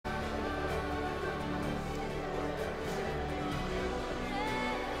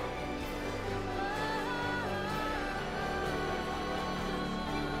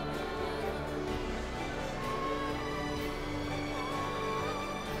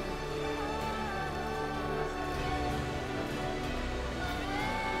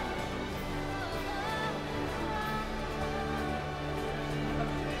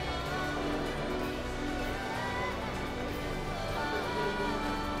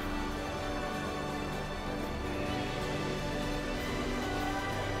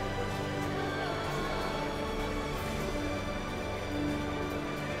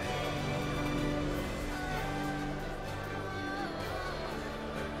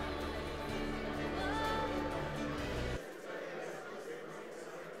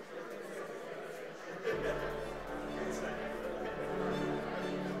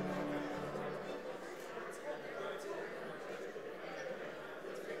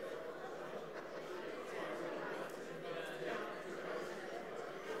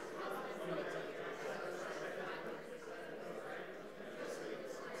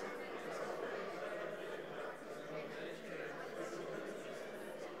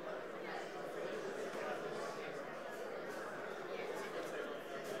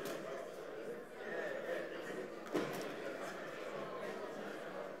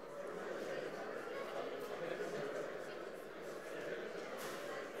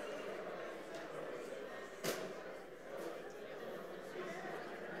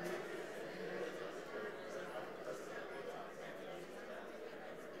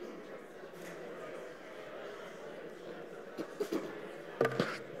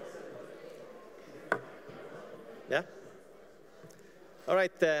Yeah? All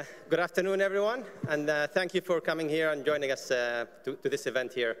right, good afternoon, everyone, and thank you for coming here and joining us to this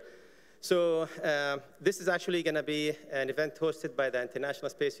event here. So this is actually going to be an event hosted by the International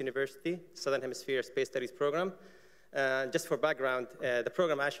Space University Southern Hemisphere Space Studies Program. Just for background, the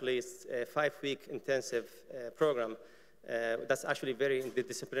program actually is a 5-week intensive program that's actually very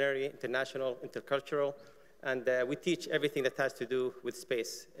interdisciplinary, international, intercultural, and we teach everything that has to do with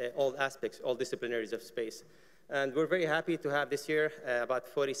space, all aspects, all disciplinaries of space. And we're very happy to have this year about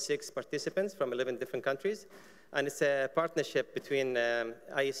 46 participants from 11 different countries. And it's a partnership between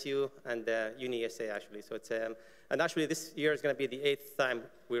ISU and UniSA, actually. So it's, and actually, this year is going to be the 8th time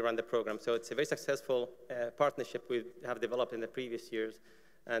we run the program. So it's a very successful partnership we have developed in the previous years.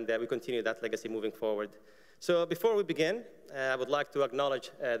 And we continue that legacy moving forward. So before we begin, I would like to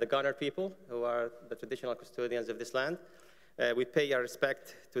acknowledge the Gunner people, who are the traditional custodians of this land. We pay our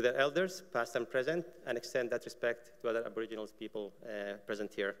respect to the elders, past and present, and extend that respect to other Aboriginal people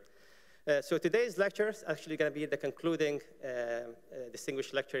present here. So today's lecture is actually going to be the concluding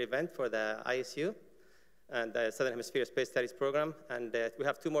distinguished lecture event for the ISU and the Southern Hemisphere Space Studies Program, and we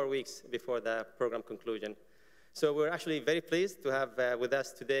have 2 more weeks before the program conclusion. So we're actually very pleased to have with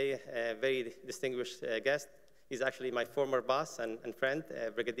us today a very distinguished guest. He's actually my former boss and friend,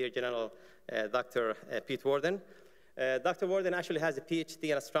 Brigadier General Dr. Pete Worden. Dr. Worden actually has a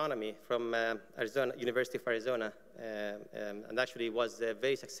PhD in astronomy from University of Arizona, and actually was a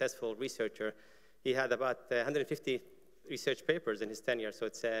very successful researcher. He had about 150 research papers in his tenure, so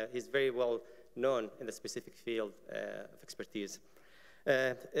he's very well known in the specific field of expertise.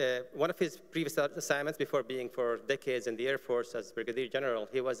 One of his previous assignments before being for decades in the Air Force as Brigadier General,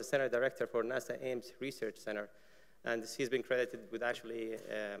 he was the Center Director for NASA Ames Research Center. And he's been credited with actually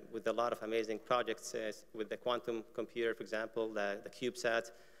with a lot of amazing projects with the quantum computer, for example, the CubeSat,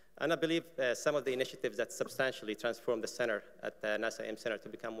 and I believe some of the initiatives that substantially transformed the center at the NASA Ames Center to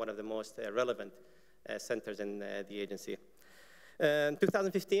become one of the most relevant centers in the agency. In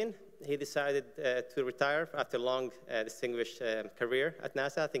 2015, he decided to retire after a long, distinguished career at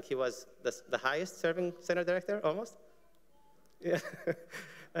NASA. I think he was the highest serving center director, almost. Yeah.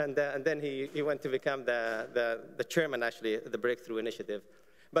 And then he went to become the chairman, actually, of the Breakthrough Initiative.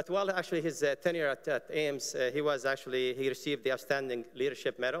 But while actually his tenure at Ames, he received the Outstanding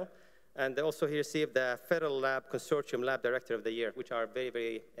Leadership Medal, and also he received the Federal Lab Consortium Lab Director of the Year, which are very,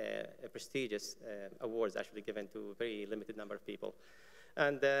 very prestigious awards actually given to a very limited number of people.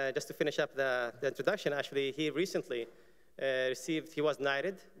 And just to finish up the introduction, actually, he recently he was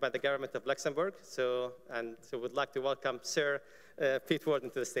knighted by the government of Luxembourg, so would like to welcome Sir Pete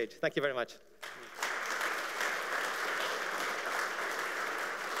Worden to the stage. Thank you very much.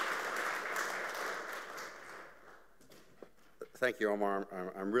 Thank you, Omar.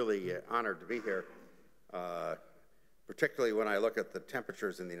 I'm really honored to be here, particularly when I look at the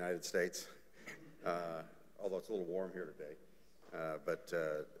temperatures in the United States, although it's a little warm here today. But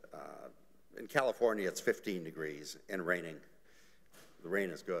in California, it's 15 degrees and raining. The rain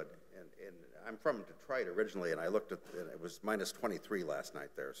is good. And I'm from Detroit originally, and I looked at it was minus 23 last night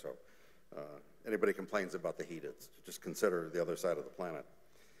there. So anybody complains about the heat, it's just consider the other side of the planet.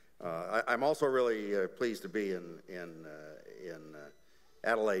 I'm also really pleased to be in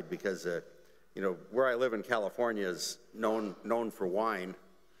Adelaide because you know, where I live in California is known for wine,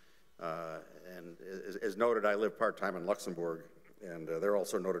 and as noted, I live part-time in Luxembourg, and they're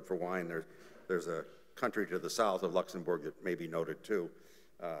also noted for wine. There's a country to the south of Luxembourg that may be noted too.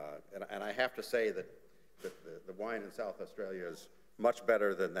 And I have to say that the wine in South Australia is much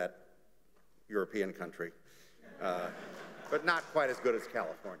better than that European country, but not quite as good as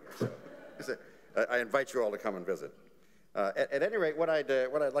California. So I invite you all to come and visit. At any rate, what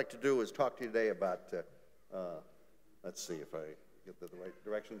I'd like to do is talk to you today about, let's see if I get the right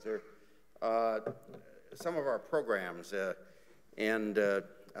directions here, some of our programs, and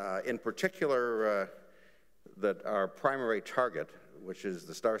in particular, that our primary target, which is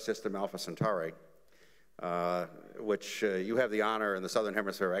the star system Alpha Centauri, which you have the honor in the Southern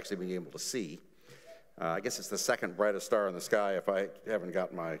Hemisphere of actually being able to see. I guess it's the second brightest star in the sky, if I haven't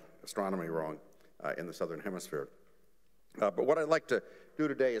got my astronomy wrong, in the Southern Hemisphere. But what I'd like to do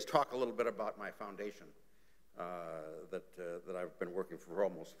today is talk a little bit about my foundation that I've been working for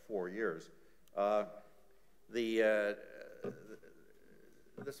almost 4 years.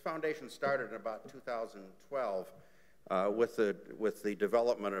 This foundation started in about 2012 with the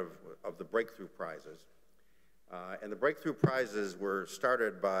development of the Breakthrough Prizes. And the Breakthrough Prizes were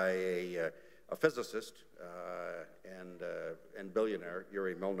started by a physicist and billionaire,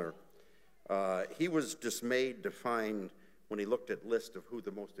 Yuri Milner. He was dismayed to find, when he looked at lists of who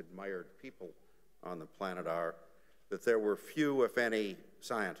the most admired people on the planet are, that there were few, if any,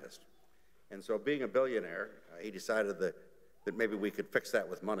 scientists. And so being a billionaire, he decided that maybe we could fix that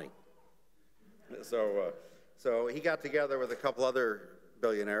with money. So he got together with a couple other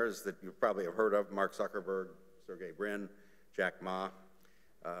billionaires that you probably have heard of, Mark Zuckerberg, Sergey Brin, Jack Ma,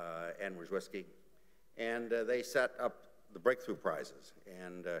 and Wojcicki. And they set up the breakthrough prizes.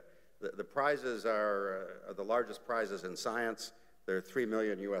 And the prizes are the largest prizes in science. They're $3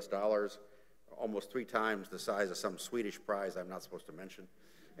 million US, almost 3 times the size of some Swedish prize I'm not supposed to mention.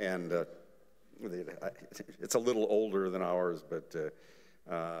 And it's a little older than ours, but the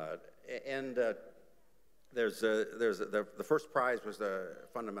first prize was the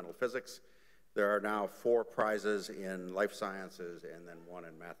fundamental physics. There are now 4 prizes in life sciences and then 1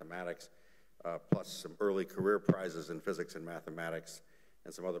 in mathematics, plus some early career prizes in physics and mathematics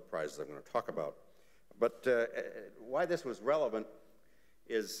and some other prizes I'm going to talk about. But why this was relevant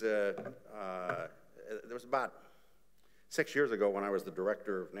is there was about 6 years ago when I was the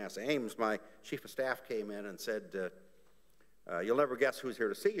director of NASA Ames, my chief of staff came in and said, you'll never guess who's here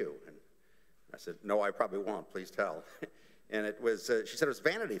to see you. And I said, no, I probably won't, please tell. And it was, she said it was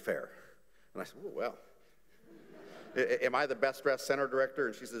Vanity Fair. And I said, oh, well, am I the best dressed center director?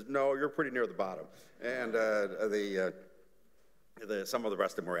 And she says, no, you're pretty near the bottom. And some of the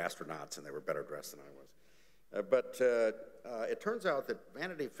rest of them were astronauts, and they were better dressed than I was. But it turns out that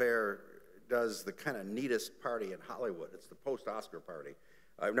Vanity Fair does the kind of neatest party in Hollywood. It's the post-Oscar party.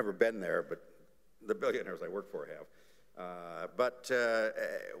 I've never been there, but the billionaires I work for have. But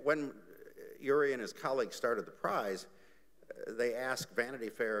when Yuri and his colleagues started the prize, they asked Vanity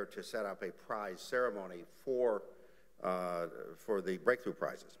Fair to set up a prize ceremony for the breakthrough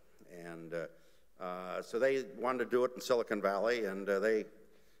prizes. And so they wanted to do it in Silicon Valley, and they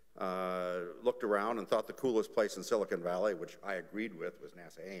looked around and thought the coolest place in Silicon Valley, which I agreed with, was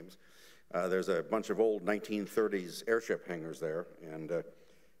NASA Ames. There's a bunch of old 1930s airship hangars there, and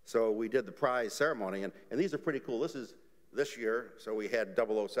so we did the prize ceremony, and these are pretty cool. This is this year, so we had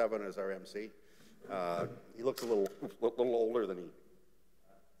 007 as our MC. He looks a little older than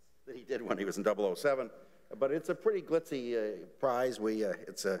he did when he was in 007, but it's a pretty glitzy prize.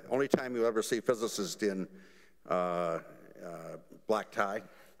 It's the only time you'll ever see physicists in black tie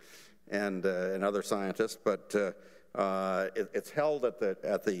and other scientists, but it's held at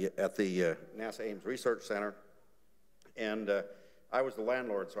the NASA Ames Research Center, and I was the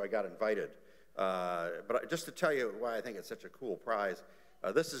landlord, so I got invited. But just to tell you why I think it's such a cool prize,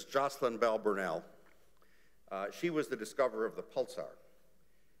 this is Jocelyn Bell Burnell. She was the discoverer of the pulsar,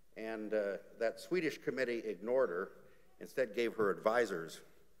 and that Swedish committee ignored her, instead gave her advisors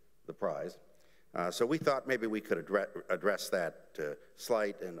the prize. So we thought maybe we could address that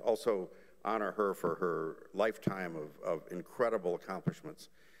slight and also honor her for her lifetime of incredible accomplishments.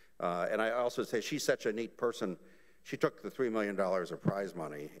 And I also say she's such a neat person. She took the $3 million of prize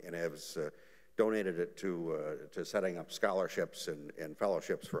money and has donated it to setting up scholarships and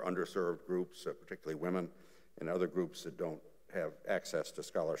fellowships for underserved groups, particularly women and other groups that don't have access to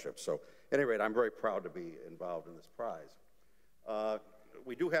scholarships. So at any rate, I'm very proud to be involved in this prize.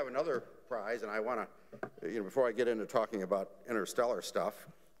 We do have another prize, and I want to, before I get into talking about interstellar stuff,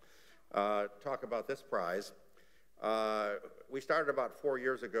 talk about this prize. We started about 4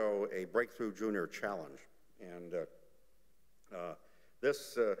 years ago a Breakthrough Junior Challenge, and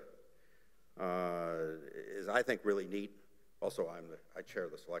this is, I think, really neat. Also, I chair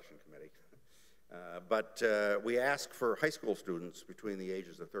the selection committee. But we ask for high school students between the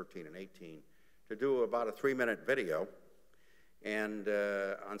ages of 13 and 18 to do about a 3-minute video and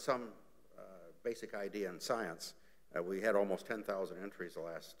on some basic idea in science. We had almost 10,000 entries the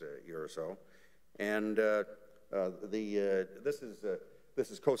last year or so. And this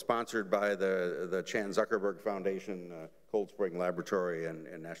is co-sponsored by the Chan Zuckerberg Foundation, Cold Spring Laboratory, and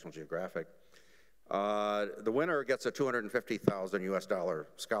National Geographic. The winner gets a $250,000 US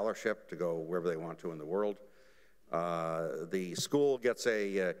scholarship to go wherever they want to in the world. The school gets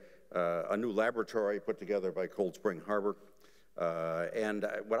a new laboratory put together by Cold Spring Harbor. And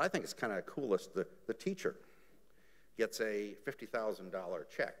what I think is kind of coolest, the teacher gets a $50,000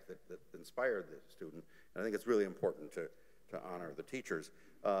 check that inspired the student. And I think it's really important to honor the teachers.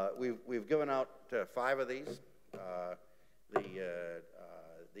 We've given out 5 of these.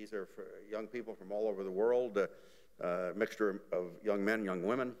 These are for young people from all over the world, a mixture of young men, young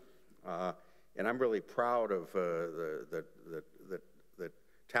women. And I'm really proud of the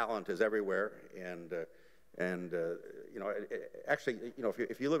talent is everywhere. And actually,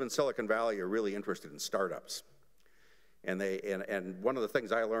 if you live in Silicon Valley, you're really interested in startups. And one of the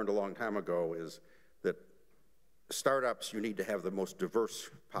things I learned a long time ago is that startups, you need to have the most diverse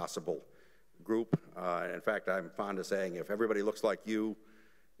possible group. In fact, I'm fond of saying, if everybody looks like you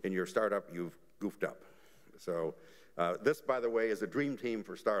in your startup, you've goofed up. So this, by the way, is a dream team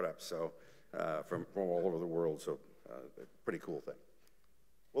for startups, so from all over the world, so pretty cool thing.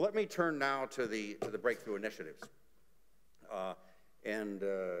 Well, let me turn now to the breakthrough initiatives.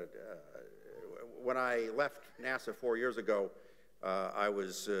 When I left NASA 4 years ago, I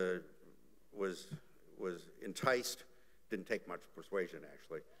was enticed, didn't take much persuasion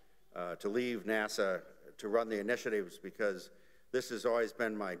actually, to leave NASA to run the initiatives, because this has always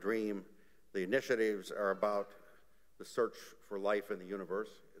been my dream. The initiatives are about the search for life in the universe.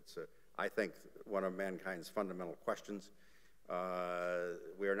 It's, I think, one of mankind's fundamental questions.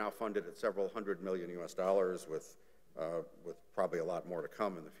 We are now funded at several $100 million US with probably a lot more to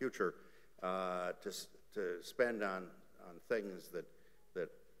come in the future, to spend on things that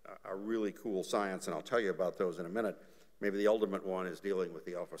are really cool science, and I'll tell you about those in a minute. Maybe the ultimate one is dealing with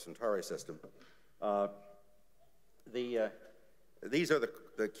the Alpha Centauri system. These are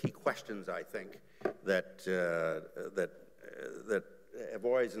the key questions, I think, that have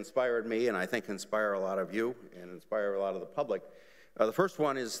always inspired me, and I think inspire a lot of you and inspire a lot of the public. The first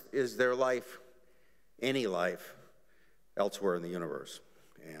one is there life, any life, elsewhere in the universe?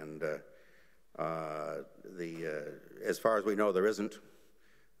 And as far as we know, there isn't.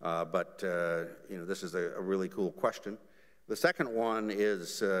 But you know, this is a really cool question. The second one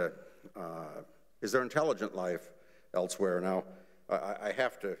is there intelligent life elsewhere? Now, I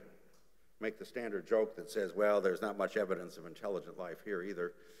have to make the standard joke that says, well, there's not much evidence of intelligent life here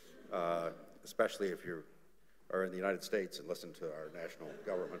either, especially if you are in the United States and listen to our national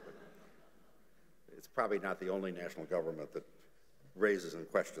government. But it's probably not the only national government that raises and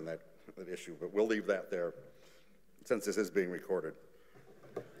questions that issue, but we'll leave that there since this is being recorded.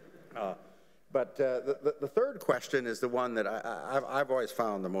 But the third question is the one that I've always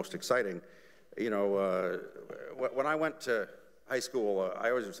found the most exciting. You know, when I went to high school, I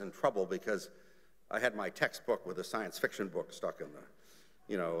always was in trouble because I had my textbook with a science fiction book stuck in the,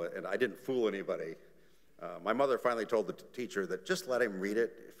 you know, and I didn't fool anybody. My mother finally told the teacher that just let him read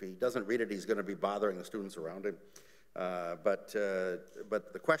it. If he doesn't read it, he's going to be bothering the students around him. But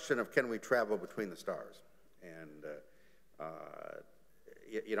the question of can we travel between the stars? And,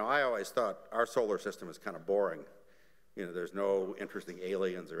 you know, I always thought our solar system is kind of boring. You know, there's no interesting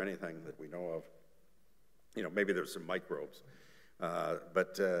aliens or anything that we know of. You know, maybe there's some microbes.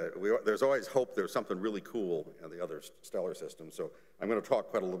 But there's always hope there's something really cool in the other stellar systems. So I'm going to talk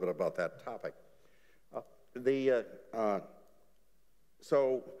quite a little bit about that topic.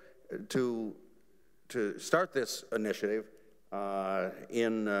 So to start this initiative, on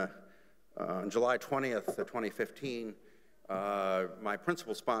July 20th of 2015, my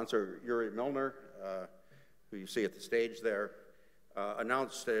principal sponsor, Yuri Milner, who you see at the stage there,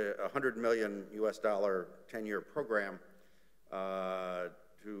 announced a $100 million US 10-year program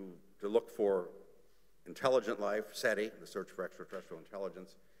to look for intelligent life, SETI, the search for extraterrestrial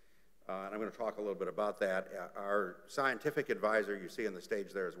intelligence. And I'm going to talk a little bit about that. Our scientific advisor you see on the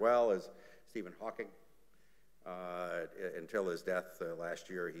stage there as well is Stephen Hawking. Until his death last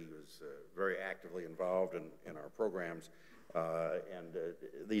year, he was very actively involved in our programs. And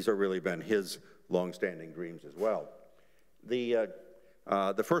these have really been his long-standing dreams as well. The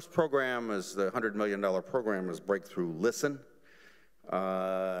first program is the $100 million program is Breakthrough Listen.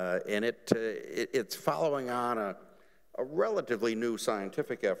 And it's following on a relatively new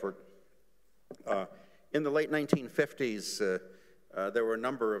scientific effort. In the late 1950s, there were a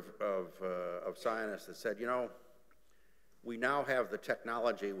number of scientists that said, you know, we now have the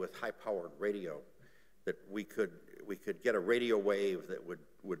technology with high-powered radio that we could get a radio wave that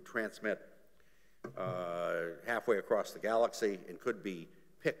would transmit halfway across the galaxy and could be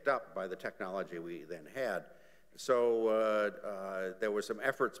picked up by the technology we then had. So there were some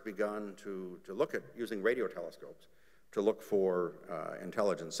efforts begun to look at using radio telescopes to look for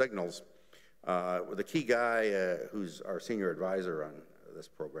intelligent signals. The key guy who's our senior advisor on this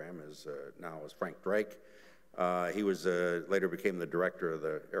program is Frank Drake. He was later became the director of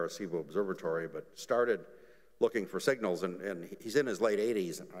the Arecibo Observatory, but started looking for signals, and he's in his late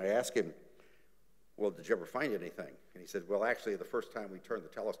 80s. And I asked him, well, did you ever find anything? And he said, well, actually, the first time we turned the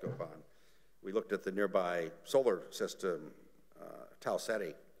telescope on, we looked at the nearby solar system, Tau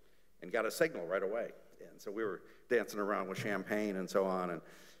Ceti, and got a signal right away. And so we were dancing around with champagne and so on, and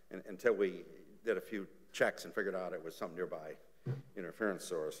until we did a few checks and figured out it was some nearby interference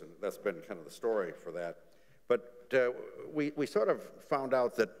source, and that's been kind of the story for that. But we sort of found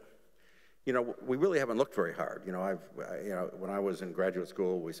out that, you know, we really haven't looked very hard. You know, when I was in graduate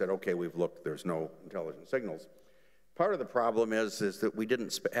school, we said, okay, we've looked, there's no intelligent signals. Part of the problem is that we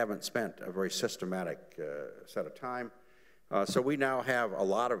haven't spent a very systematic set of time. So we now have a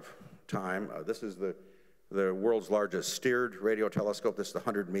lot of time. This is the world's largest steered radio telescope. This is the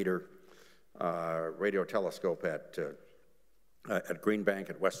 100-meter radio telescope at Green Bank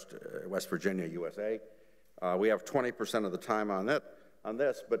at West Virginia, USA. We have 20% of the time on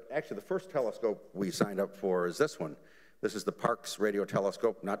this, but actually the first telescope we signed up for is this one. This is the Parkes radio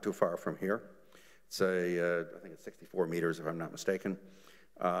telescope, not too far from here. It's I think it's 64 meters, if I'm not mistaken.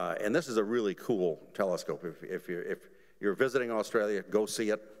 And this is a really cool telescope. If you're visiting Australia, go see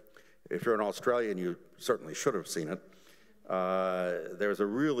it. If you're an Australian, you certainly should have seen it. There's a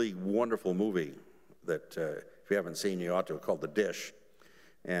really wonderful movie that, if you haven't seen, you ought to, called The Dish.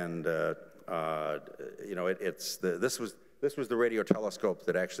 And you know, this was the radio telescope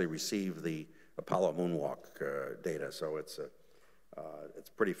that actually received the Apollo moonwalk data. So it's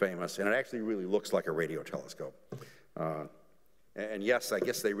pretty famous, and it actually really looks like a radio telescope. And yes, I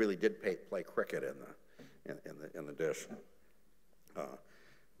guess they really did play cricket in the dish.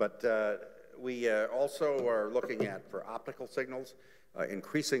 But we also are looking for optical signals.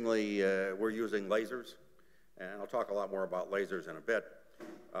 Increasingly, we're using lasers, and I'll talk a lot more about lasers in a bit,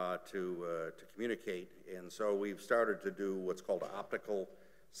 to communicate. And so we've started to do what's called optical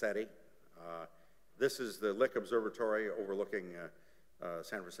SETI. This is the Lick Observatory overlooking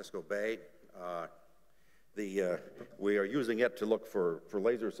San Francisco Bay. We are using it to look for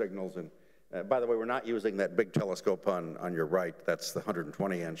laser signals. And by the way, we're not using that big telescope on your right. That's the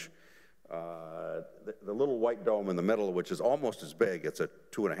 120-inch. The little white dome in the middle, which is almost as big, it's a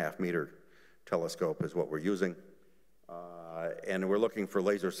 2.5-meter telescope, is what we're using. And we're looking for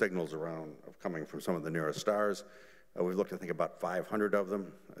laser signals coming from some of the nearest stars. We've looked, I think, about 500 of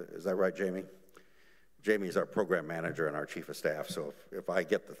them. Is that right, Jamie? Jamie's our program manager and our chief of staff, so if I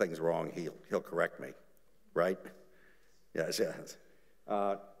get the things wrong, he'll correct me, right? Yes, yes.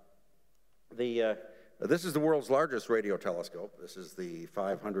 This is the world's largest radio telescope. This is the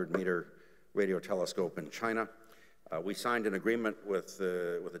 500-meter radio telescope in China. We signed an agreement with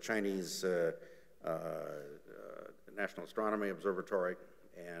the Chinese National Astronomy Observatory,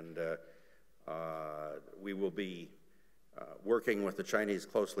 and we will be working with the Chinese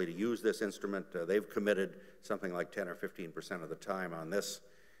closely to use this instrument. They've committed something like 10 or 15% of the time on this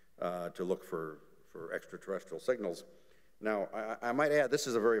to look for extraterrestrial signals. Now, I might add, this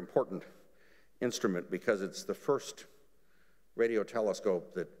is a very important instrument because it's the first radio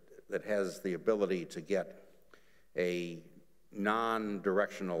telescope that has the ability to get a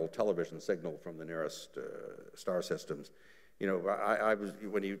non-directional television signal from the nearest star systems. You know,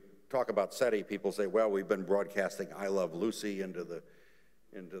 when you talk about SETI, people say, well, we've been broadcasting I Love Lucy into the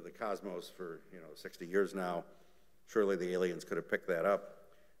cosmos for 60 years now. Surely the aliens could have picked that up.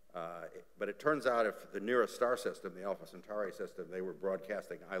 But it turns out if the nearest star system, the Alpha Centauri system, they were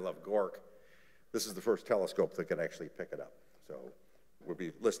broadcasting I Love Gork, this is the first telescope that could actually pick it up. So we'll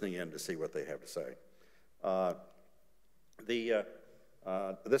be listening in to see what they have to say.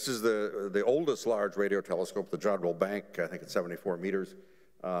 This is the oldest large radio telescope, the Jodrell Bank. I think it's 74 meters.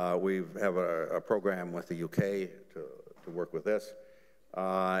 We have a program with the UK to work with this.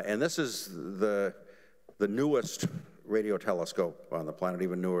 And this is the newest radio telescope on the planet,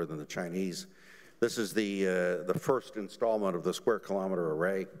 even newer than the Chinese. This is the first installment of the square kilometer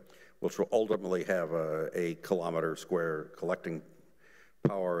array, which will ultimately have a kilometer square collecting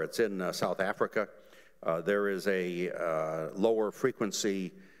power. It's in South Africa. There is a lower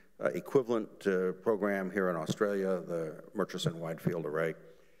frequency equivalent program here in Australia, the Murchison Wide Field Array.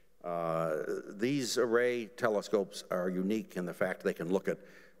 These array telescopes are unique in the fact they can look at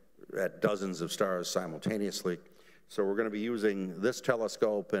dozens of stars simultaneously. So we're going to be using this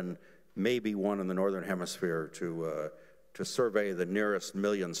telescope and maybe one in the northern hemisphere to survey the nearest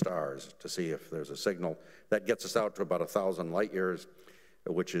million stars to see if there's a signal. That gets us out to about 1,000 light years,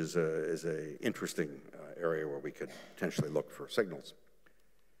 which is an interesting area where we could potentially look for signals.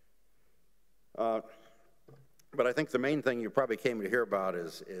 But I think the main thing you probably came to hear about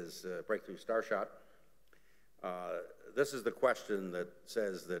is breakthrough Starshot. This is the question that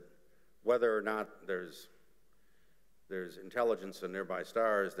says that whether or not there's intelligence in nearby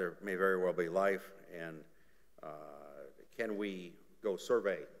stars, there may very well be life, and can we go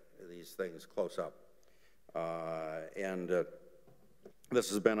survey these things close up? This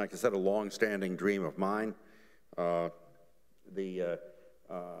has been, like I said, a long-standing dream of mine.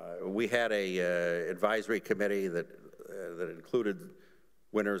 We had a advisory committee that included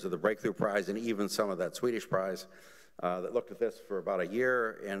winners of the Breakthrough Prize and even some of that Swedish prize that looked at this for about a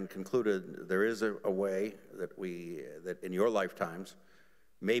year and concluded there is a way that that in your lifetimes,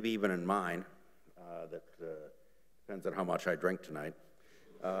 maybe even in mine, depends on how much I drink tonight,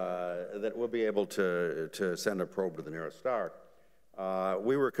 that we'll be able to send a probe to the nearest star.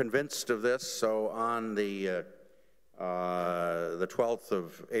 We were convinced of this, so on the 12th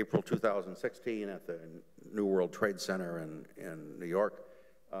of April 2016 at the New World Trade Center in New York,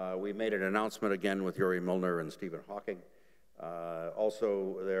 we made an announcement again with Yuri Milner and Stephen Hawking.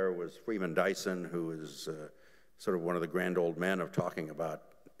 Also there was Freeman Dyson, who is sort of one of the grand old men of talking about,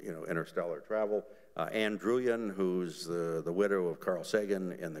 you know, interstellar travel. Anne Druyan, who's the widow of Carl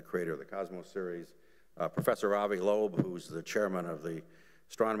Sagan and the creator of the Cosmos series. Professor Avi Loeb, who's the chairman of the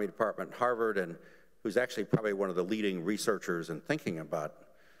astronomy department at Harvard, and who's actually probably one of the leading researchers in thinking about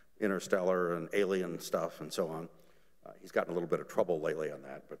interstellar and alien stuff and so on. He's gotten a little bit of trouble lately on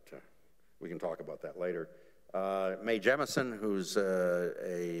that, but we can talk about that later. Mae Jemison, who's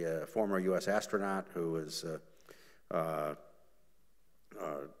a former U.S. astronaut who is,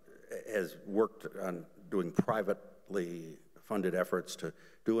 has worked on doing privately funded efforts to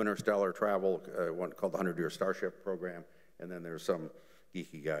do interstellar travel, one called the 100-Year Starship program, and then there's some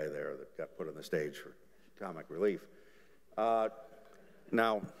geeky guy there that got put on the stage for comic relief.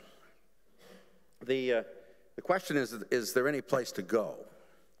 Now, the question is there any place to go?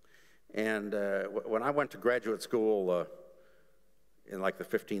 And when I went to graduate school in like the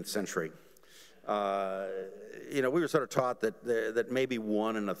 15th century, you know, we were sort of taught that maybe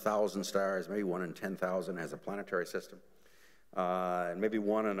 1 in 1,000 stars, maybe 1 in 10,000 has a planetary system, and maybe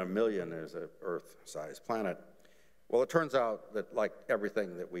 1 in 1,000,000 is an Earth-sized planet. Well, it turns out that, like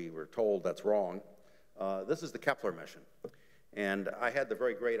everything that we were told, that's wrong. This is the Kepler mission. And I had the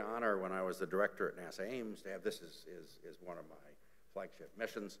very great honor when I was the director at NASA Ames to have this is one of my flagship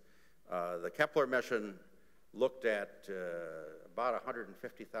missions. The Kepler mission looked at about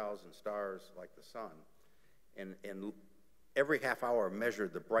 150,000 stars like the sun, and every half hour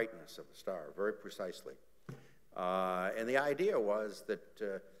measured the brightness of the star very precisely. And the idea was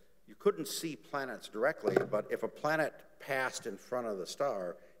that you couldn't see planets directly, but if a planet passed in front of the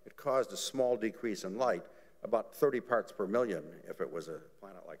star, it caused a small decrease in light, about 30 parts per million if it was a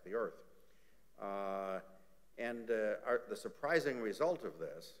planet like the Earth. The surprising result of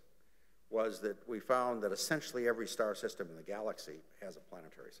this was that we found that essentially every star system in the galaxy has a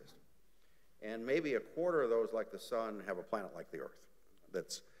planetary system. And maybe a quarter of those, like the sun, have a planet like the Earth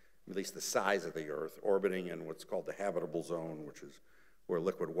that's at least the size of the Earth, orbiting in what's called the habitable zone, which is where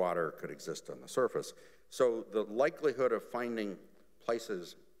liquid water could exist on the surface. So the likelihood of finding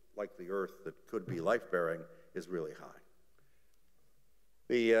places like the Earth that could be life-bearing is really high.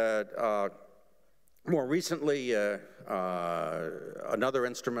 More recently, another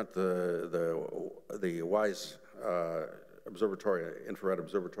instrument, the WISE infrared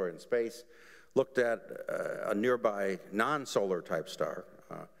observatory in space, looked at a nearby non-solar type star.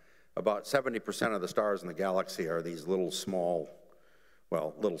 About 70% of the stars in the galaxy are these little small,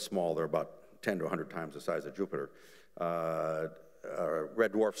 they're about 10 to 100 times the size of Jupiter,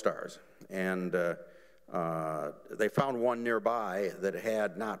 red dwarf stars. And they found one nearby that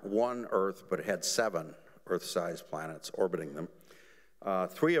had not one Earth, but it had 7 Earth-sized planets orbiting them.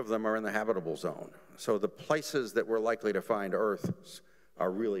 3 of them are in the habitable zone. So the places that we're likely to find Earths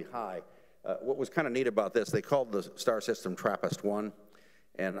are really high. What was kind of neat about this, they called the star system TRAPPIST-1,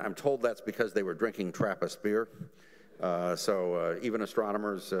 and I'm told that's because they were drinking Trappist beer. So even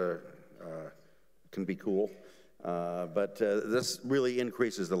astronomers can be cool. But this really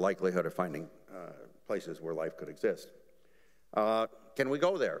increases the likelihood of finding places where life could exist. Can we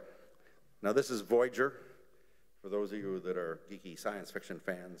go there? Now this is Voyager. For those of you that are geeky science fiction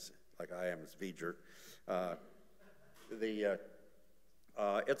fans, like I am, it's Voyager.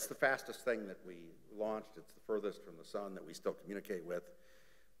 It's the fastest thing that we launched. It's the furthest from the sun that we still communicate with.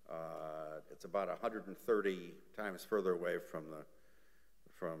 It's about 130 times further away from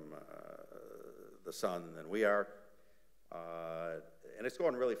the sun than we are, and it's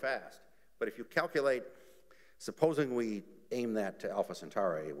going really fast. But if you calculate, supposing we aim that to Alpha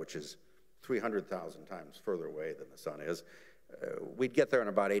Centauri, which is 300,000 times further away than the sun is, we'd get there in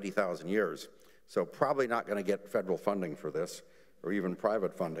about 80,000 years. So probably not going to get federal funding for this, or even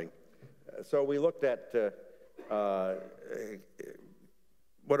private funding. So we looked at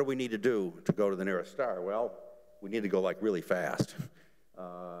what do we need to do to go to the nearest star? Well, we need to go like really fast.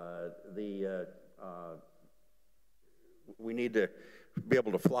 We need to be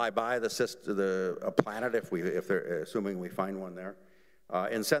able to fly by a planet assuming we find one there,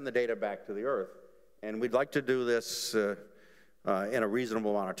 and send the data back to the Earth. And we'd like to do this in a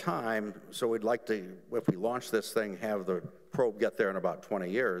reasonable amount of time. So we'd like to, if we launch this thing, have the probe get there in about 20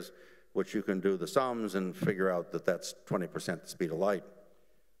 years, which you can do the sums and figure out that that's 20% the speed of light.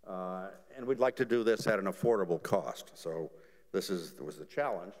 And we'd like to do this at an affordable cost. So this was the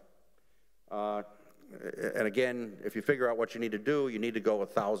challenge. And again, if you figure out what you need to do, you need to go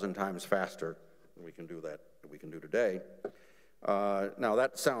 1,000 times faster than we can do today. Now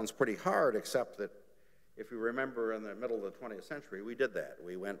that sounds pretty hard, except that if you remember in the middle of the 20th century, we did that.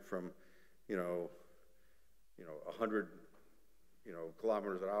 We went from, 100,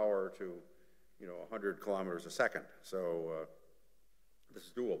 kilometers an hour to, 100 kilometers a second. So this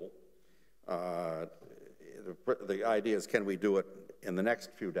is doable. The idea is, can we do it in the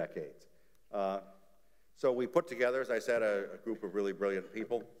next few decades? So we put together, as I said, a group of really brilliant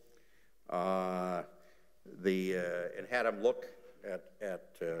people, and had them look at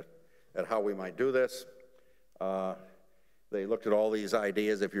how we might do this. They looked at all these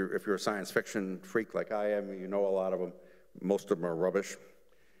ideas. If you're a science fiction freak like I am, you know a lot of them. Most of them are rubbish.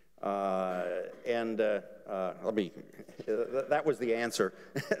 That was the answer.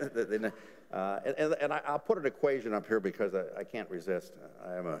 And I'll put an equation up here because I can't resist.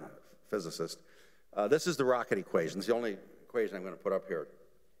 I am a physicist. This is the rocket equation. It's the only equation I'm going to put up here,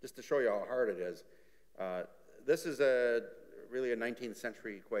 just to show you how hard it is. This is really a 19th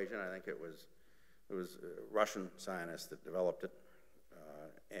century equation. I think it was a Russian scientist that developed it,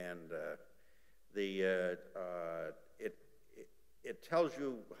 it tells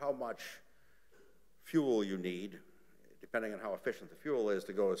you how much fuel you need, depending on how efficient the fuel is,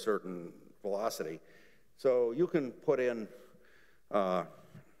 to go a certain velocity. So you can put in the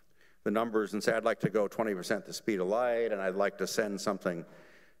numbers and say, I'd like to go 20% the speed of light, and I'd like to send something,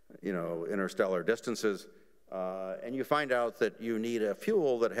 interstellar distances, and you find out that you need a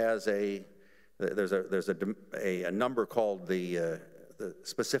fuel that has there's a number called the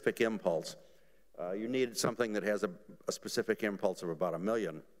specific impulse. You need something that has a specific impulse of about 1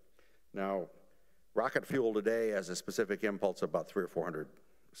 million. Now, rocket fuel today has a specific impulse of about 300 or 400.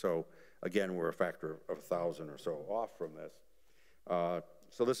 So again, we're a factor of 1,000 or so off from this. So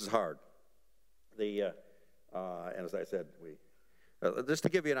this is hard. And as I said, just to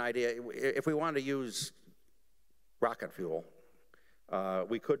give you an idea, if we wanted to use rocket fuel,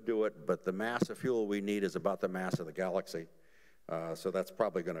 we could do it, but the mass of fuel we need is about the mass of the galaxy. So that's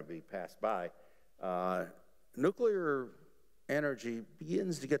probably going to be passed by. Nuclear energy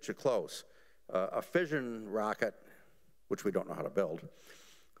begins to get you close. A fission rocket, which we don't know how to build,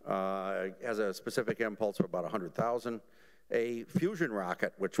 has a specific impulse of about 100,000. A fusion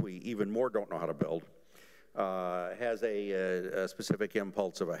rocket, which we even more don't know how to build, has a specific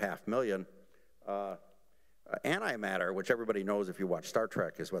impulse of 500,000. Antimatter, which everybody knows if you watch Star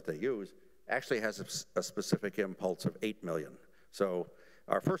Trek is what they use, actually has a specific impulse of 8 million. So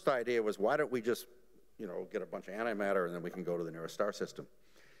our first idea was, why don't we just, get a bunch of antimatter and then we can go to the nearest star system.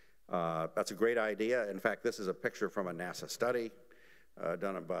 That's a great idea. In fact, this is a picture from a NASA study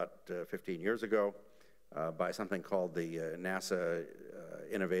done about 15 years ago by something called the NASA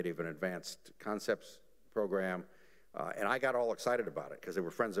Innovative and Advanced Concepts Program. And I got all excited about it because there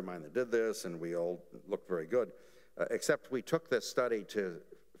were friends of mine that did this, and we all looked very good. Except we took this study to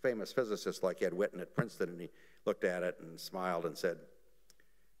famous physicists like Ed Witten at Princeton, and he looked at it and smiled and said,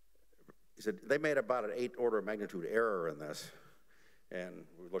 they made about an 8 order of magnitude error in this. And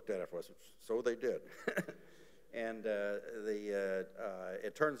we looked at it for us, so they did. And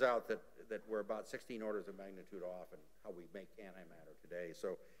it turns out that we're about 16 orders of magnitude off in how we make antimatter today.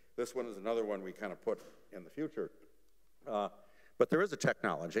 So this one is another one we kind of put in the future. But there is a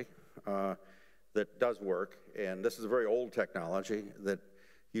technology that does work, and this is a very old technology that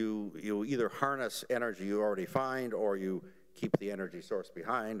you either harness energy you already find or you keep the energy source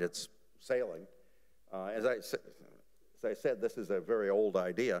behind. It's sailing. As I said, this is a very old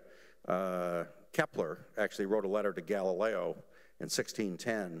idea. Kepler actually wrote a letter to Galileo in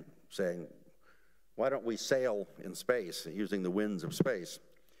 1610 saying, why don't we sail in space using the winds of space?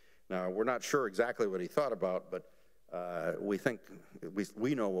 Now, we're not sure exactly what he thought about, but we think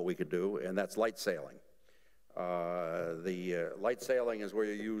we know what we could do, and that's light sailing. Light sailing is where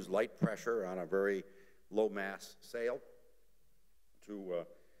you use light pressure on a very low mass sail to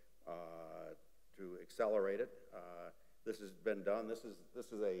accelerate it. This has been done. This is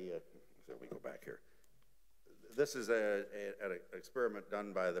let me go back here. This is an experiment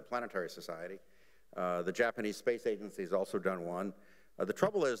done by the Planetary Society. The Japanese Space Agency has also done one. The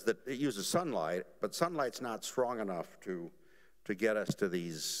trouble is that it uses sunlight, but sunlight's not strong enough to get us to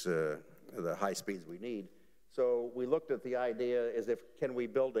these the high speeds we need. So we looked at the idea as can we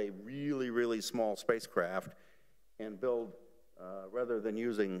build a really, really small spacecraft and build, rather than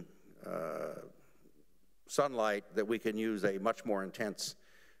using sunlight, that we can use a much more intense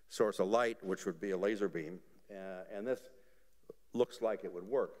source of light, which would be a laser beam. And this looks like it would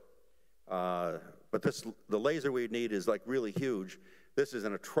work. But the laser we need is like really huge. This is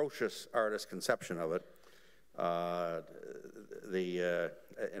an atrocious artist's conception of it.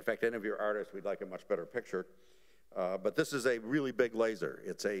 In fact, any of your artists, we'd like a much better picture. But this is a really big laser.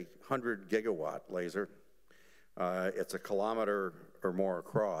 It's a 100 gigawatt laser. It's a kilometer or more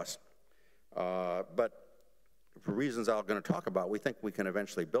across. But for reasons I'm going to talk about, we think we can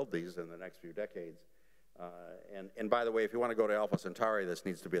eventually build these in the next few decades. And by the way, if you want to go to Alpha Centauri, this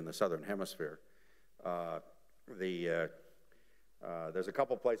needs to be in the southern hemisphere. There's a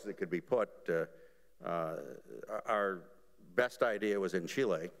couple places it could be put. Our best idea was in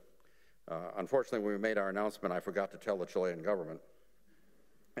Chile. Unfortunately, when we made our announcement, I forgot to tell the Chilean government.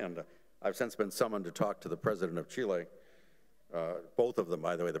 And I've since been summoned to talk to the president of Chile, both of them,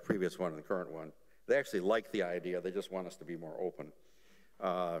 by the way, the previous one and the current one. They actually like the idea. They just want us to be more open.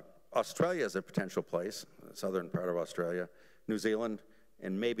 Australia is a potential place, the southern part of Australia, New Zealand,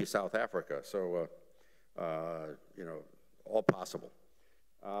 and maybe South Africa. So, you know, all possible.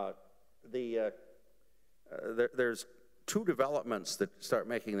 There's two developments that start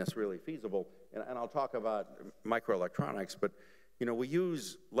making this really feasible, and I'll talk about microelectronics, but you know, we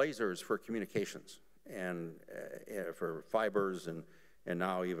use lasers for communications and for fibers and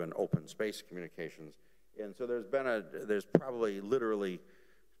now even open space communications. And so there's probably literally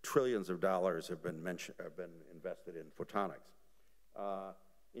trillions of dollars have been invested in photonics.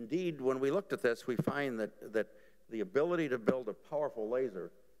 Indeed, when we looked at this, we find that the ability to build a powerful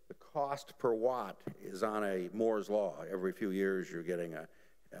laser, the cost per watt is on a Moore's law. Every few years, you're getting a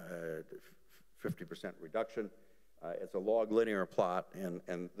 50% reduction. It's a log linear plot,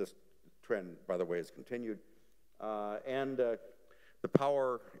 and this trend, by the way, has continued. The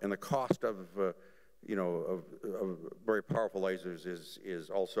power and the cost of very powerful lasers is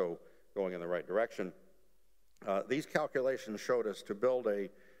also going in the right direction. These calculations showed us to build a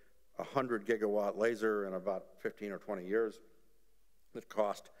 100 gigawatt laser in about 15 or 20 years. It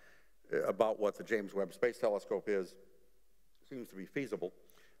cost about what the James Webb Space Telescope is. Seems to be feasible.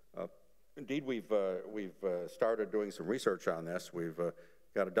 Indeed, we've started doing some research on this. We've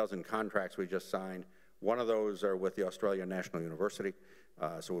got a dozen contracts we just signed. One of those are with the Australian National University,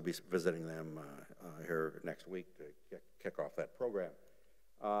 so we'll be visiting them here next week to kick off that program.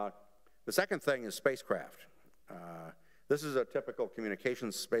 The second thing is spacecraft. This is a typical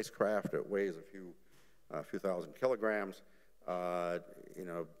communications spacecraft. It weighs a few thousand kilograms. You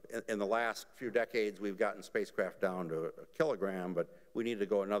know, in the last few decades, we've gotten spacecraft down to a kilogram, but we need to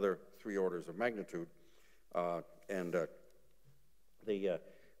go another 3 orders of magnitude.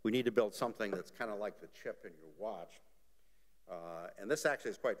 We need to build something that's kind of like the chip in your watch. And this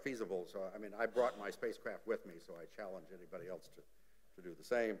actually is quite feasible. So, I mean, I brought my spacecraft with me, so I challenge anybody else to do the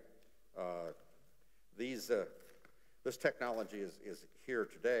same. This technology is here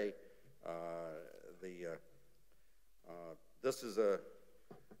today. This is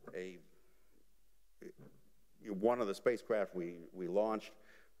one of the spacecraft we launched.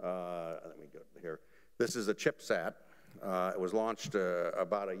 Let me go here. This is a ChipSat. It was launched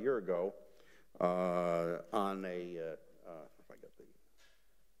about a year ago on a, if I get the,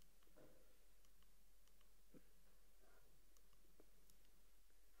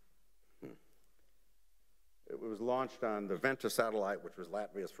 it was launched on the Venta satellite, which was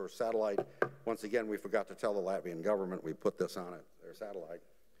Latvia's first satellite. Once again, we forgot to tell the Latvian government we put this on their satellite.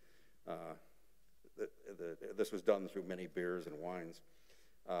 This was done through many beers and wines.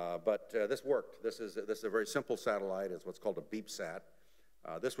 But this worked. This is a very simple satellite. It's what's called a BeepSat.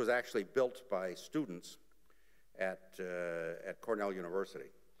 This was actually built by students at Cornell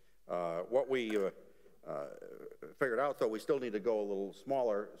University. What we figured out, though, we still need to go a little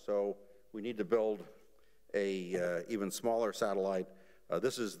smaller, so we need to build a even smaller satellite.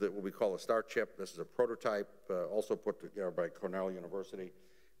 This is what we call a Starshot. This is a prototype, also put together by Cornell University.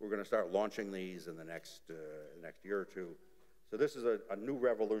 We're going to start launching these in the next year or two. So this is a new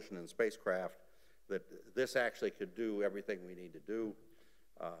revolution in spacecraft, that this actually could do everything we need to do.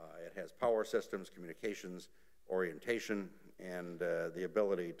 It has power systems, communications, orientation, and the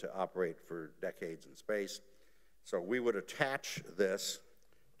ability to operate for decades in space. So we would attach this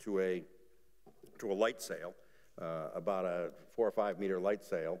to a light sail, about a 4 or 5 meter light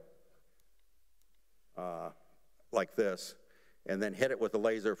sail, like this, and then hit it with a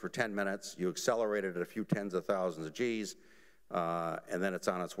laser for 10 minutes. You accelerate it at a few tens of thousands of Gs, and then it's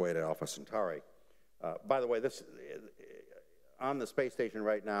on its way to Alpha Centauri. By the way, this on the space station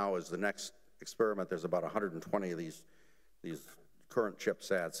right now is the next experiment. There's about 120 of these current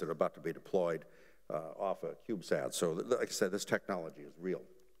ChipSats that are about to be deployed off a CubeSat. So, like I said, this technology is real.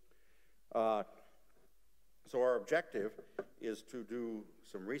 So our objective is to do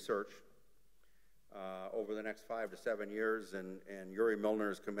some research over the next 5 to 7 years, and Yuri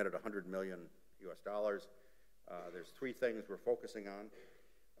Milner's committed $100 million US. There's 3 things we're focusing on.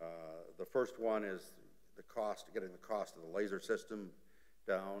 The first one is the cost, getting the cost of the laser system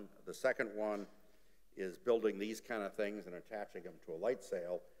down. The second one is building these kind of things and attaching them to a light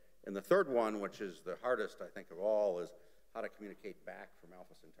sail. And the third one, which is the hardest, I think, of all, is how to communicate back from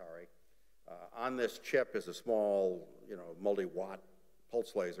Alpha Centauri. On this chip is a small, multi-watt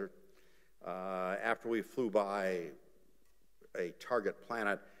pulse laser. After we flew by a target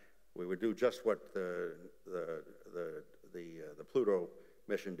planet, we would do just what the Pluto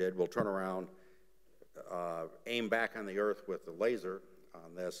mission did. We'll turn around, aim back on the Earth with the laser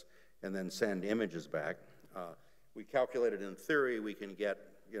on this, and then send images back. We calculated in theory we can get,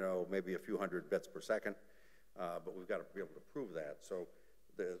 maybe a few hundred bits per second, but we've got to be able to prove that. So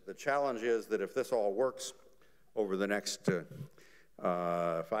the challenge is that if this all works over the next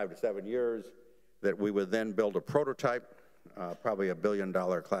 5 to 7 years, that we would then build a prototype, probably $1 billion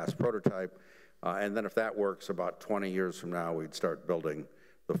class prototype, and then if that works, about 20 years from now, we'd start building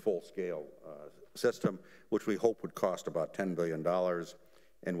the full-scale system, which we hope would cost about $10 billion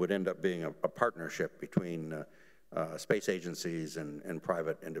and would end up being a partnership between space agencies and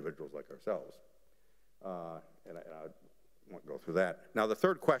private individuals like ourselves. And I won't go through that. Now, the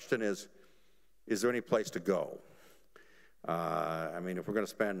third question is there any place to go? I mean, if we're going to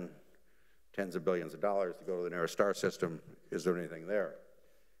spend tens of billions of dollars to go to the nearest star system, is there anything there?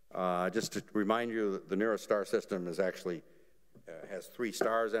 Just to remind you, the nearest star system is actually has 3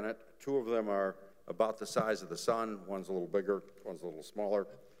 stars in it. 2 of them are about the size of the sun. One's a little bigger, one's a little smaller,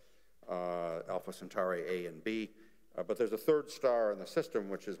 Alpha Centauri A and B. But there's a 3rd star in the system,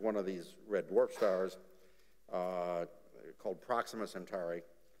 which is one of these red dwarf stars called Proxima Centauri.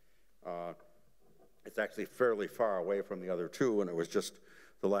 It's actually fairly far away from the other 2, and it was just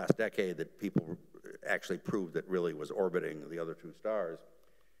the last decade that people actually proved it really was orbiting the other 2 stars.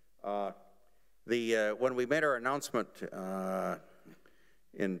 When we made our announcement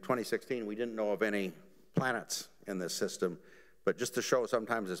in 2016, we didn't know of any planets in this system, but just to show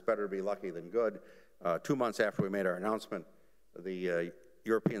sometimes it's better to be lucky than good, 2 months after we made our announcement, the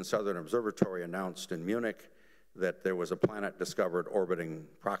European Southern Observatory announced in Munich that there was a planet discovered orbiting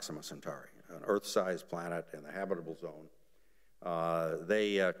Proxima Centauri, an Earth-sized planet in the habitable zone.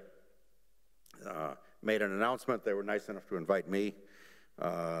 They made an announcement. They were nice enough to invite me.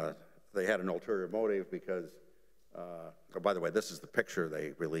 They had an ulterior motive because, oh, by the way, this is the picture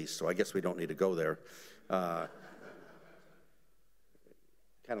they released, so I guess we don't need to go there. Kind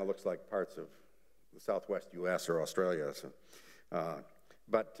of looks like parts of the southwest U.S. or Australia. So,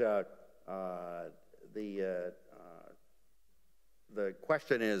 the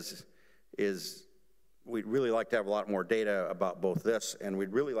question is we'd really like to have a lot more data about both this, and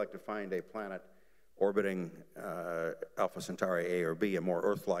we'd really like to find a planet orbiting Alpha Centauri A or B, a more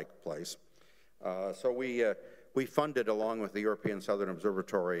Earth-like place. So we funded, along with the European Southern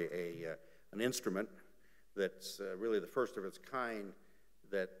Observatory, an instrument that's really the first of its kind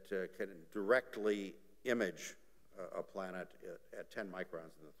that can directly image a planet at 10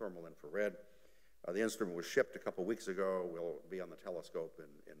 microns in the thermal infrared. The instrument was shipped a couple weeks ago. We'll be on the telescope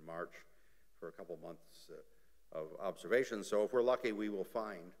in March for a couple months of observation. So if we're lucky, we will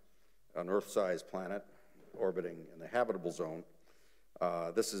find an Earth-sized planet orbiting in the habitable zone.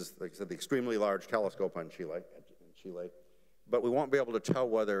 This is, like I said, the extremely large telescope in Chile, but we won't be able to tell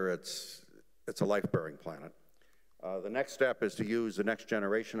whether it's a life-bearing planet. The next step is to use the next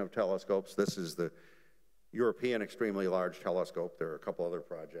generation of telescopes. This is the European Extremely Large Telescope. There are a couple other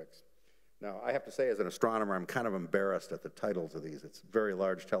projects. Now, I have to say, as an astronomer, I'm kind of embarrassed at the titles of these. It's Very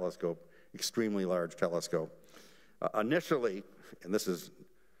Large Telescope, Extremely Large Telescope. Initially, and this is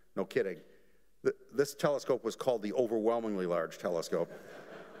no kidding, this telescope was called the Overwhelmingly Large Telescope,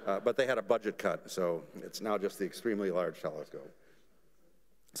 but they had a budget cut, so it's now just the Extremely Large Telescope.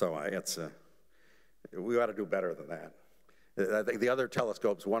 So we ought to do better than that. I think the other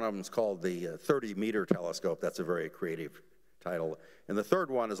telescopes, one of them is called the 30-meter telescope. That's a very creative title. And the third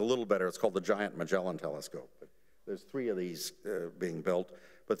one is a little better. It's called the Giant Magellan Telescope. But there's 3 of these being built.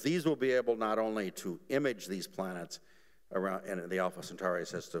 But these will be able not only to image these planets around in the Alpha Centauri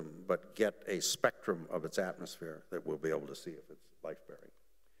system, but get a spectrum of its atmosphere that we'll be able to see if it's life-bearing.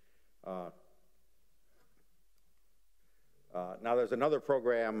 Now, there's another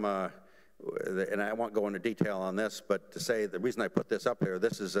program, and I won't go into detail on this, but to say the reason I put this up here,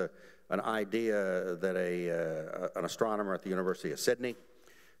 this is an idea that an astronomer at the University of Sydney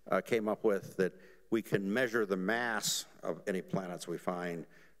came up with, that we can measure the mass of any planets we find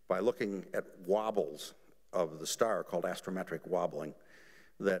by looking at wobbles of the star, called astrometric wobbling.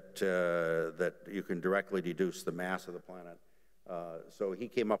 that you can directly deduce the mass of the planet. So he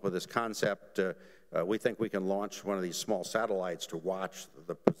came up with this concept. We think we can launch one of these small satellites to watch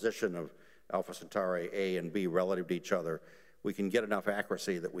the position of Alpha Centauri A and B relative to each other. We can get enough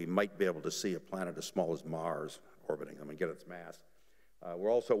accuracy that we might be able to see a planet as small as Mars orbiting them and get its mass.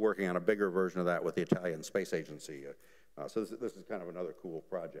 We're also working on a bigger version of that with the Italian Space Agency. So this is kind of another cool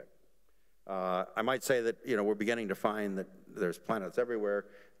project. I might say that we're beginning to find that there's planets everywhere.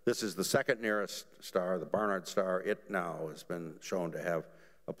 This is the second nearest star, the Barnard star. It now has been shown to have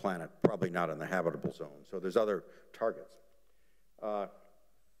a planet, probably not in the habitable zone. So there's other targets.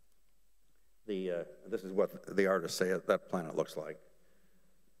 This is what the artists say that planet looks like.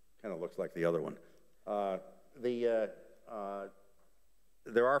 Kind of looks like the other one.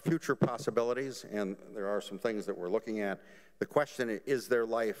 There are future possibilities, and there are some things that we're looking at. The question is there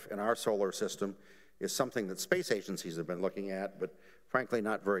life in our solar system is something that space agencies have been looking at, but frankly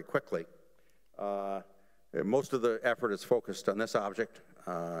not very quickly. Most of the effort is focused on this object.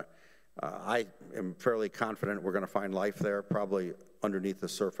 I am fairly confident we're going to find life there, probably underneath the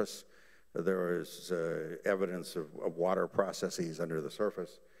surface. There is evidence of water processes under the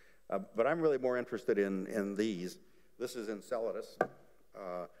surface. But I'm really more interested in these. This is Enceladus.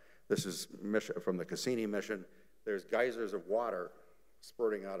 This is from the Cassini mission. There's geysers of water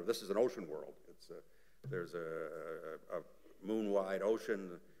spurting out of, this is an ocean world. There's a moon-wide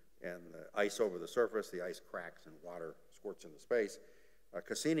ocean and ice over the surface. The ice cracks and water squirts into space.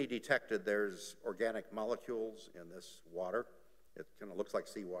 Cassini detected there's organic molecules in this water. It kind of looks like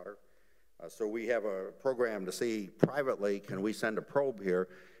seawater. So we have a program to see privately, can we send a probe here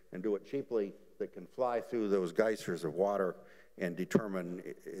and do it cheaply that can fly through those geysers of water and determine,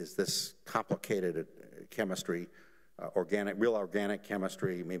 is this complicated chemistry, real organic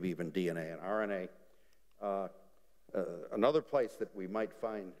chemistry, maybe even DNA and RNA. Another place that we might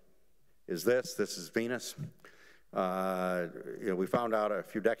find is this. This is Venus. We found out a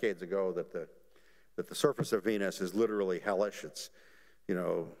few decades ago that the surface of Venus is literally hellish. It's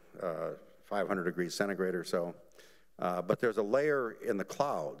 500 degrees centigrade or so. But there's a layer in the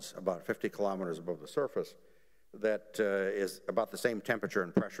clouds about 50 kilometers above the surface that is about the same temperature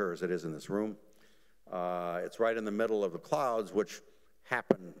and pressure as it is in this room. It's right in the middle of the clouds, which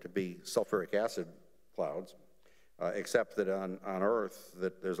happen to be sulfuric acid clouds, except that on Earth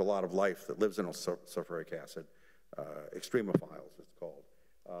that there's a lot of life that lives in sulfuric acid, extremophiles it's called.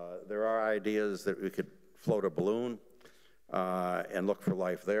 There are ideas that we could float a balloon and look for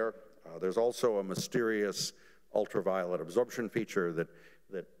life there. There's also a mysterious ultraviolet absorption feature that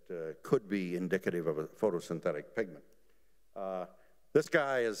could be indicative of a photosynthetic pigment. This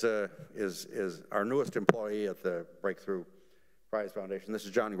guy is our newest employee at the Breakthrough Prize Foundation. This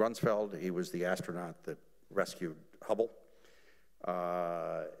is John Grunsfeld. He was the astronaut that rescued Hubble.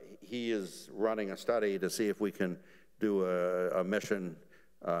 He is running a study to see if we can do a mission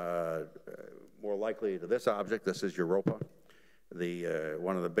more likely to this object. This is Europa,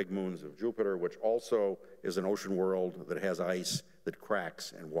 one of the big moons of Jupiter, which also is an ocean world that has ice that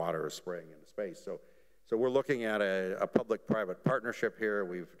cracks and water is spraying into space. So we're looking at a public-private partnership here.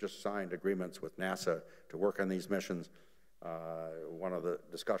 We've just signed agreements with NASA to work on these missions. One of the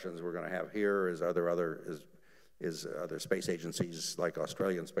discussions we're going to have here is other space agencies like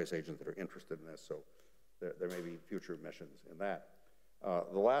Australian space agents that are interested in this. So there may be future missions in that.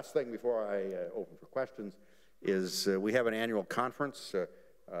 The last thing before I open for questions is we have an annual conference.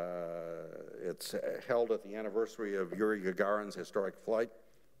 It's held at the anniversary of Yuri Gagarin's historic flight.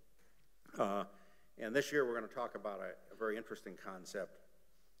 And this year we're going to talk about a very interesting concept.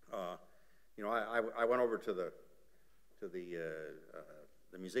 I went over to the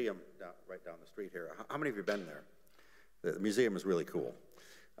museum right down the street here. How many of you have been there? The museum is really cool.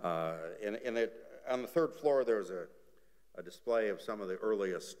 On the third floor there's a display of some of the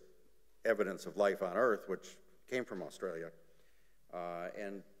earliest evidence of life on Earth, which came from Australia.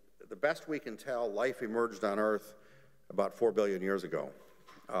 And the best we can tell, life emerged on Earth about 4 billion years ago.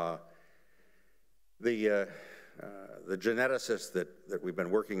 The geneticists that we've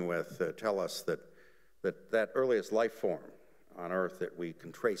been working with tell us that earliest life form on Earth that we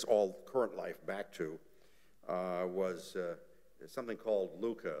can trace all current life back to was something called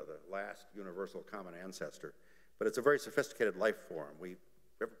Luca, the last universal common ancestor. But it's a very sophisticated life form. We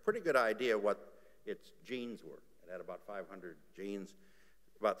have a pretty good idea what its genes were. It had about 500 genes.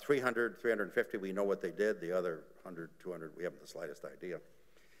 About 300, 350, we know what they did. The other 100, 200, we haven't the slightest idea.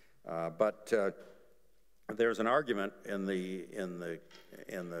 But there's an argument in the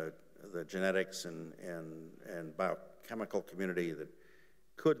genetics and biochemical community that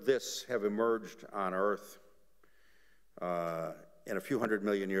could this have emerged on Earth in a few 100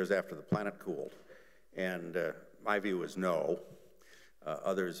 million years after the planet cooled. And my view is no.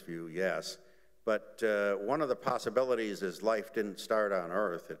 Others' view, yes. But one of the possibilities is life didn't start on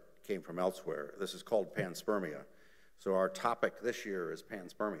Earth. It came from elsewhere. This is called panspermia. So our topic this year is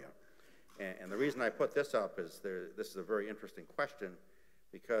panspermia. And the reason I put this up is this is a very interesting question,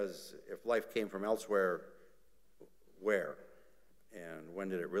 because if life came from elsewhere, where? And when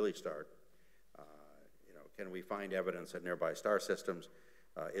did it really start? Can we find evidence at nearby star systems?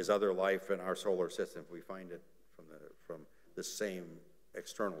 Is other life in our solar system if we find it from the same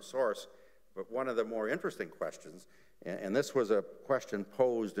external source? But one of the more interesting questions, and this was a question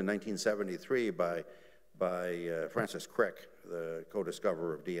posed in 1973 by Francis Crick, the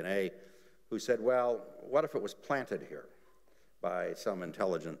co-discoverer of DNA, who said, well, what if it was planted here by some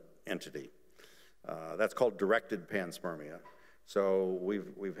intelligent entity? That's called directed panspermia. So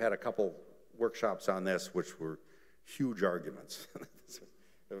we've had a couple workshops on this, which were huge arguments. It's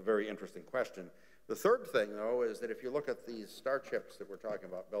a very interesting question. The third thing, though, is that if you look at these star chips that we're talking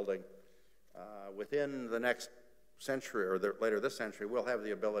about building, within the next century, or later this century, we'll have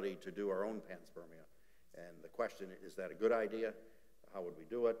the ability to do our own panspermia. And the question, is that a good idea? How would we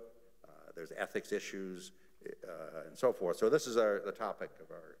do it? There's ethics issues, and so forth. So this is the topic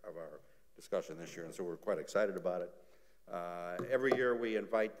of our discussion this year, and so we're quite excited about it. Every year we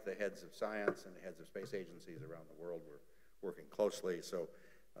invite the heads of science and the heads of space agencies around the world. We're working closely, so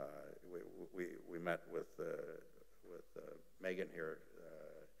we met with Megan here,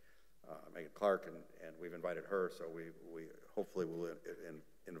 Megan Clark, and we've invited her, so we hopefully will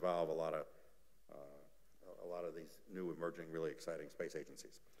involve a lot of these new emerging, really exciting space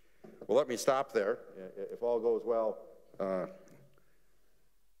agencies. Well, let me stop there. If all goes well,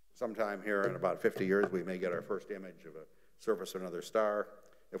 sometime here in about 50 years, we may get our first image of a surface of another star.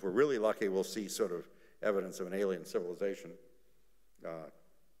 If we're really lucky, we'll see sort of evidence of an alien civilization.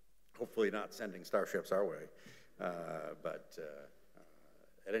 Hopefully not sending starships our way. But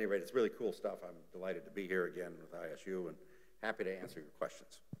at any rate, it's really cool stuff. I'm delighted to be here again with ISU and happy to answer your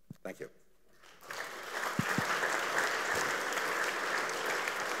questions. Thank you.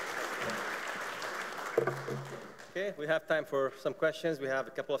 Okay, we have time for some questions. We have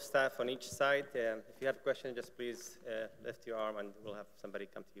a couple of staff on each side. If you have a question, just please lift your arm and we'll have somebody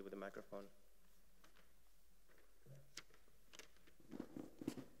come to you with a microphone.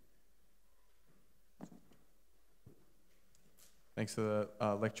 Thanks for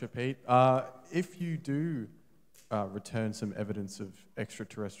the lecture, Pete. If you do return some evidence of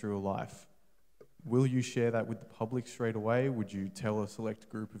extraterrestrial life, will you share that with the public straight away? Would you tell a select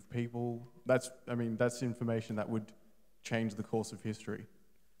group of people? That's information that would change the course of history.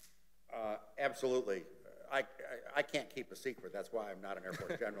 Absolutely. I can't keep a secret. That's why I'm not an Air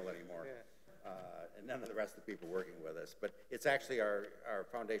Force general anymore. Yeah. And none of the rest of the people working with us. But it's actually our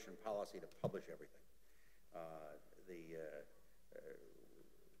foundation policy to publish everything.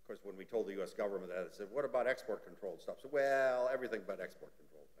 Of course, when we told the U.S. government that, it said, what about export-controlled stuff? So, well, everything but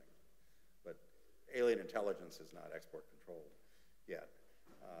export-controlled things. But alien intelligence is not export-controlled yet.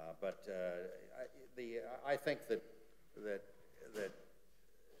 I think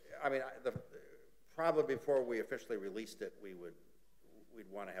probably before we officially released it,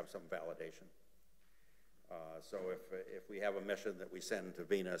 we'd want to have some validation. So if we have a mission that we send to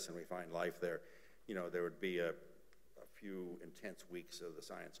Venus and we find life there, there would be a few intense weeks of the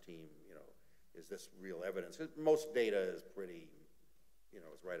science team, is this real evidence? 'Cause most data is pretty,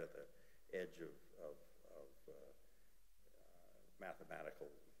 it's right at the edge of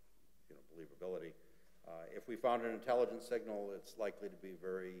mathematical, believability. If we found an intelligence signal, it's likely to be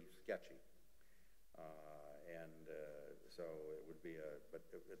very sketchy. So it would be but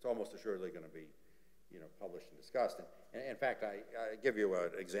it's almost assuredly going to be, published and discussed. And in fact, I give you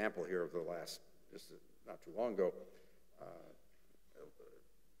an example here of the last, just not too long ago.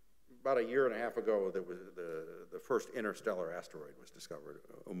 About a year and a half ago, there was the first interstellar asteroid was discovered,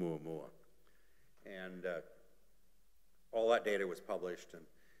 Oumuamua. And all that data was published. And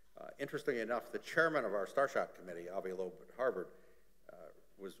interestingly enough, the chairman of our Starshot committee, Avi Loeb at Harvard,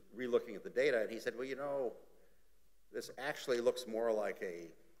 was re-looking at the data, and he said, well, this actually looks more like a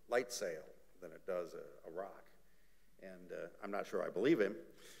light sail than it does a rock. And I'm not sure I believe him,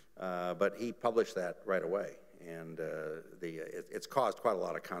 but he published that right away. And it's caused quite a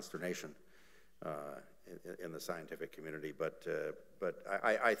lot of consternation in the scientific community. But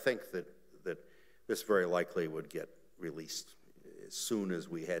I think that this very likely would get released as soon as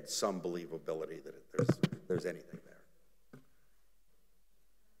we had some believability that there's anything there.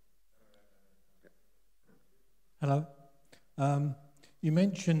 Hello. You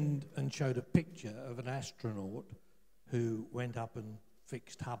mentioned and showed a picture of an astronaut who went up and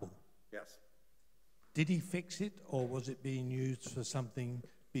fixed Hubble. Yes. Did he fix it, or was it being used for something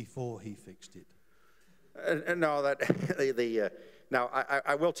before he fixed it? No, now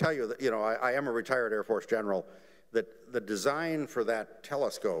I will tell you that, I am a retired Air Force general, that the design for that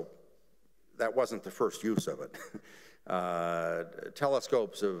telescope, that wasn't the first use of it.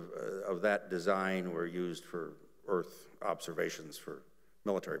 Telescopes of that design were used for Earth observations for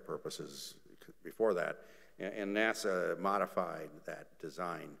military purposes before that, and NASA modified that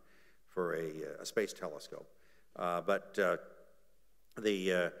design for a space telescope. But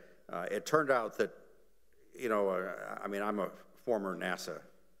it turned out that, I mean, I'm a former NASA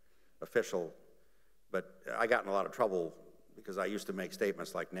official, but I got in a lot of trouble because I used to make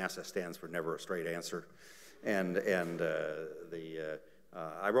statements like NASA stands for never a straight answer. And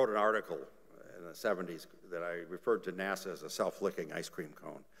I wrote an article in the 70s that I referred to NASA as a self-licking ice cream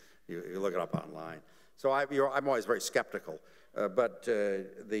cone. You look it up online. So I'm always very skeptical. But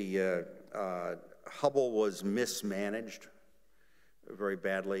Hubble was mismanaged very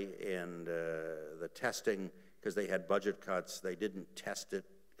badly, and the testing, because they had budget cuts, they didn't test it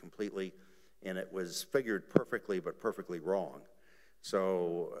completely, and it was figured perfectly, but perfectly wrong.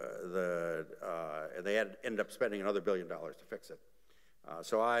 So they ended up spending another $1 billion to fix it.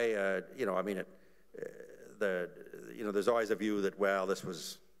 So there's always a view that, well, this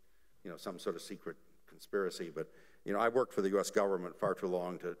was, some sort of secret conspiracy, but, I worked for the U.S. government far too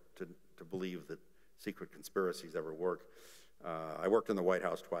long to believe that secret conspiracies ever work. I worked in the White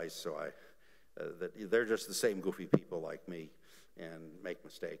House twice, so they're just the same goofy people like me and make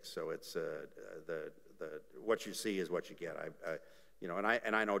mistakes. So it's what you see is what you get.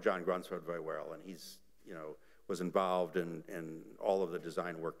 And I know John Grunsford very well, and he's was involved in all of the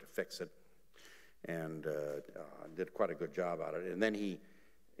design work to fix it, and did quite a good job at it. And then he,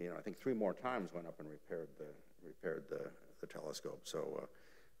 I think 3 more times went up and repaired the telescope. So.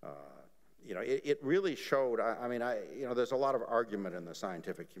 It really showed, there's a lot of argument in the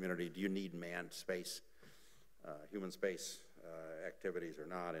scientific community. Do you need manned space, human space activities or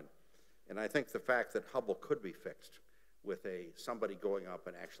not? And I think the fact that Hubble could be fixed with somebody going up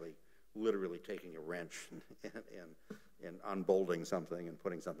and actually literally taking a wrench and unbolting something and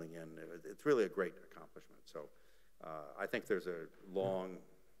putting something in, it's really a great accomplishment. So I think there's a long,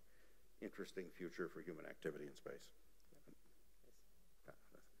 interesting future for human activity in space.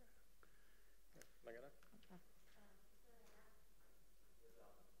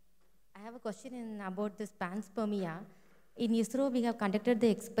 I have a question about this panspermia. In ISRO, we have conducted the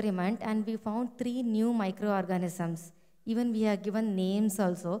experiment and we found 3 new microorganisms. Even we have given names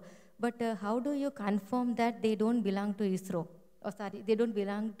also. But how do you confirm that they don't belong to ISRO? They don't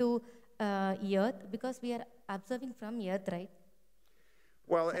belong to Earth, because we are observing from Earth, right?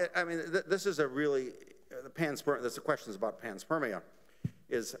 Well, this is a really, the questions about panspermia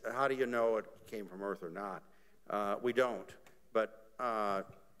is how do you know it came from Earth or not? We don't, but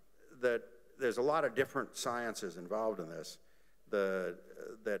that there's a lot of different sciences involved in this.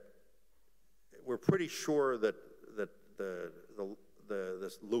 That we're pretty sure that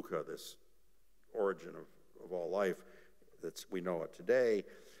this LUCA, this origin of all life, we know it today,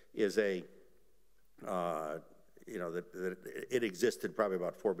 is that it existed probably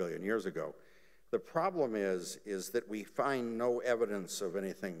about 4 billion years ago. The problem is that we find no evidence of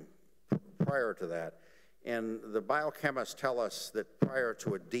anything prior to that. And the biochemists tell us that prior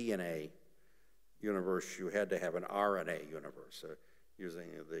to a DNA universe, you had to have an RNA universe, using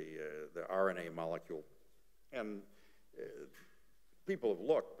the RNA molecule. And people have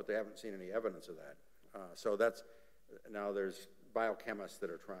looked, but they haven't seen any evidence of that. So now there's biochemists that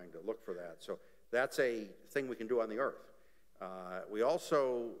are trying to look for that. So that's a thing we can do on the Earth. We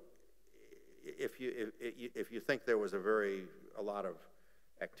also, if you think there was a lot of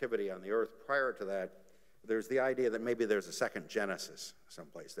activity on the Earth prior to that, there's the idea that maybe there's a second Genesis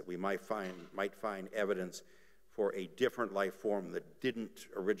someplace, that we might find evidence for a different life form that didn't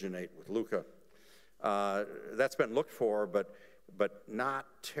originate with LUCA. That's been looked for, but not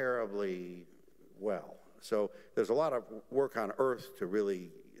terribly well. So there's a lot of work on Earth to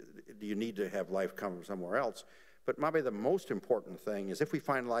really, do you need to have life come from somewhere else? But maybe the most important thing is if we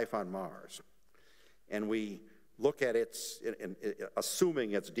find life on Mars, and we look at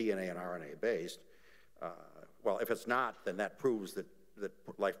assuming it's DNA and RNA based, well, if it's not, then that proves that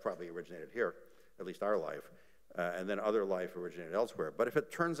life probably originated here, at least our life, and then other life originated elsewhere. But if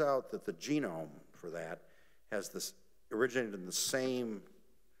it turns out that the genome for that originated in the same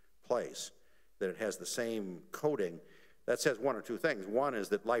place, that it has the same coding, that says one or two things. One is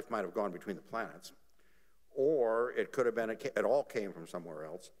that life might have gone between the planets, or it could have been, it all came from somewhere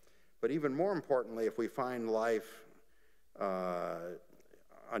else. But even more importantly, if we find life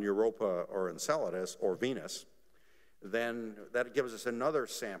on Europa or Enceladus or Venus, then that gives us another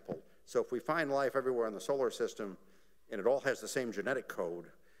sample. So if we find life everywhere in the solar system and it all has the same genetic code,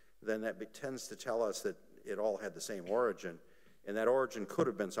 then that tends to tell us that it all had the same origin, and that origin could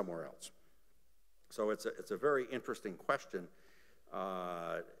have been somewhere else. So it's a very interesting question.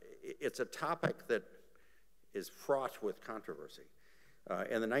 It's a topic that is fraught with controversy.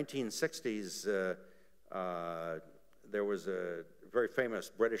 In the 1960s, there was a very famous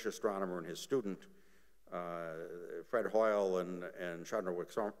British astronomer and his student, Fred Hoyle and Chandra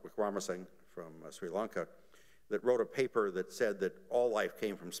Wickramasinghe from Sri Lanka, that wrote a paper that said that all life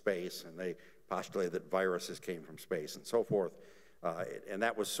came from space, and they postulated that viruses came from space and so forth. And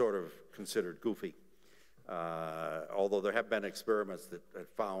that was sort of considered goofy. Although there have been experiments that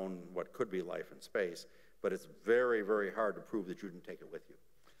found what could be life in space, but it's very, very hard to prove that you didn't take it with you.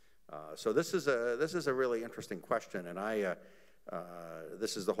 So this is a really interesting question, and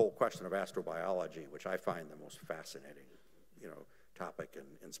this is the whole question of astrobiology, which I find the most fascinating, topic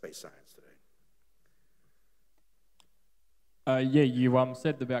in space science today. Yeah, you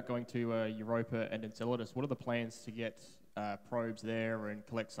said about going to Europa and Enceladus. What are the plans to get probes there and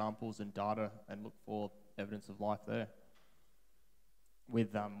collect samples and data and look for evidence of life there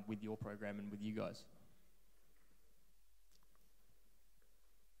with your program and with you guys?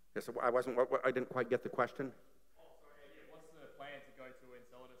 Yes, I didn't quite get the question. Oh, sorry. Yeah, what's the plan to go to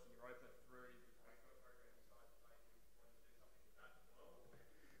Enceladus and Europa through the program besides the way you want to do something with that as well?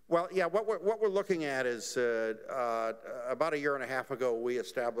 Well, yeah, what we're looking at is about a year and a half ago, we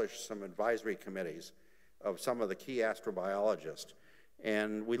established some advisory committees of some of the key astrobiologists.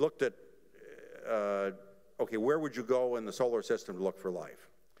 And we looked at, okay, where would you go in the solar system to look for life?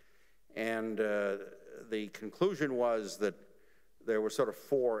 And the conclusion was that there were sort of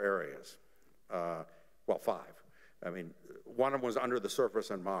 4 areas, well, 5. I mean, one of them was under the surface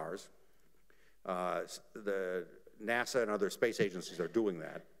on Mars. The NASA and other space agencies are doing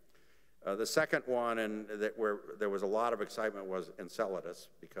that. The second one, and where there was a lot of excitement, was Enceladus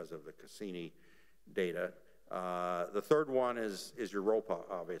because of the Cassini data. The third one is Europa,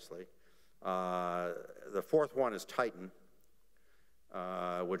 obviously. The fourth one is Titan,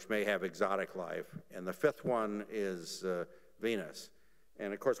 which may have exotic life. And the fifth one is Venus.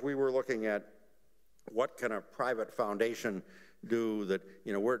 And of course, we were looking at what can a private foundation do that,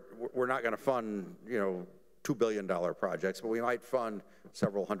 we're not going to fund, $2 billion projects, but we might fund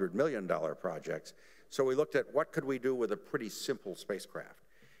several $100 million projects. So we looked at what could we do with a pretty simple spacecraft.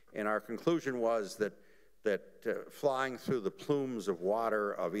 And our conclusion was that flying through the plumes of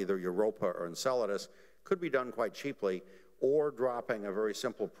water of either Europa or Enceladus could be done quite cheaply, or dropping a very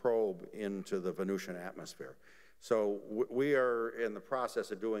simple probe into the Venusian atmosphere. So we are in the process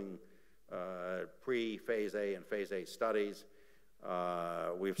of doing pre-Phase A and Phase A studies.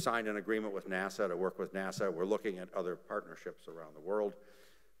 We've signed an agreement with NASA to work with NASA. We're looking at other partnerships around the world.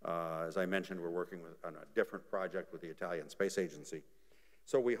 As I mentioned, we're working on a different project with the Italian Space Agency.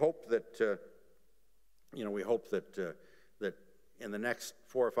 So we hope that, that in the next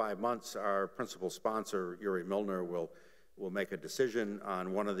 4 or 5 months, our principal sponsor, Yuri Milner, will make a decision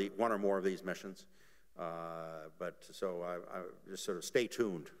on one or more of these missions. So I just sort of stay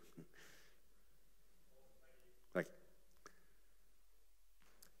tuned. Thank you.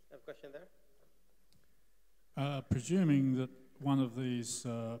 Have a question there? Presuming that one of these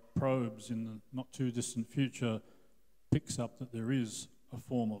probes in the not too distant future picks up that there is a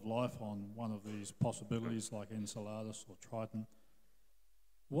form of life on one of these possibilities like Enceladus or Triton,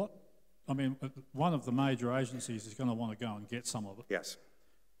 one of the major agencies is going to want to go and get some of it. Yes.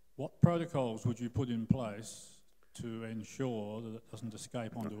 What protocols would you put in place to ensure that it doesn't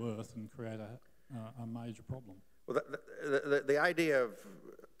escape onto Earth and create a major problem? Well, the idea of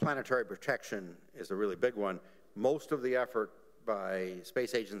planetary protection is a really big one. Most of the effort by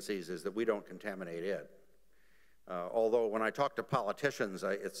space agencies is that we don't contaminate it. Although when I talk to politicians,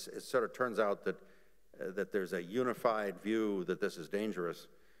 it sort of turns out that there's a unified view that this is dangerous.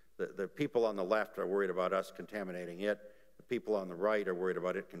 The people on the left are worried about us contaminating it. The people on the right are worried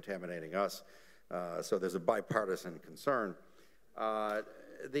about it contaminating us. So there's a bipartisan concern. I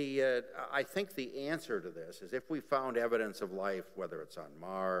think the answer to this is if we found evidence of life, whether it's on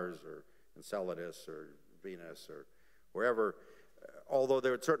Mars or Enceladus or Venus or wherever, although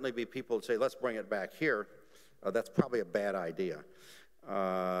there would certainly be people who say, let's bring it back here, that's probably a bad idea.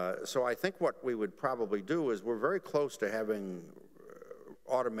 So I think what we would probably do is we're very close to having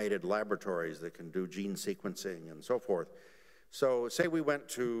automated laboratories that can do gene sequencing and so forth. So say we went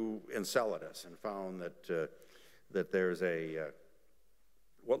to Enceladus and found that there's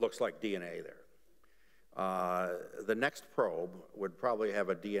what looks like DNA there. The next probe would probably have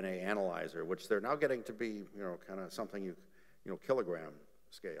a DNA analyzer, which they're now getting to be, kind of something kilogram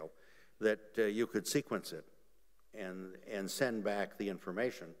scale, that you could sequence it and send back the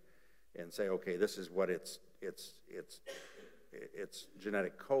information and say, okay, this is what its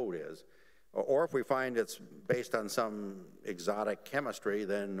genetic code is. Or if we find it's based on some exotic chemistry,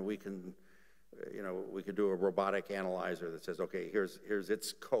 then we can, we could do a robotic analyzer that says, okay, here's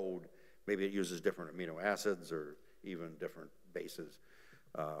its code. Maybe it uses different amino acids or even different bases.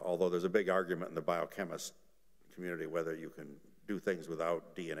 Although there's a big argument in the biochemist community whether you can do things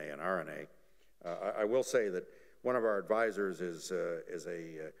without DNA and RNA. I will say that one of our advisors is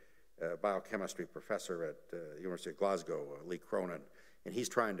a biochemistry professor at the University of Glasgow, Lee Cronin, and he's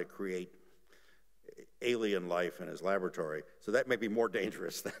trying to create alien life in his laboratory. So that may be more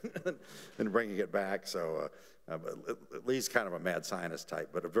dangerous than bringing it back. So Lee's kind of a mad scientist type,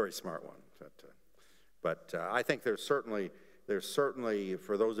 but a very smart one. But I think there's certainly,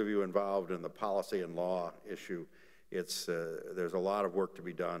 for those of you involved in the policy and law issue, there's a lot of work to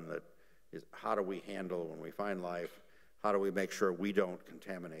be done. That is, how do we handle when we find life? How do we make sure we don't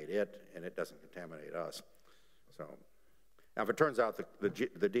contaminate it and it doesn't contaminate us? So, now if it turns out the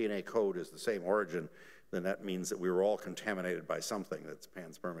DNA code is the same origin, then that means that we were all contaminated by something that's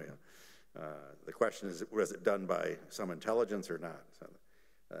panspermia. The question is, was it done by some intelligence or not? So,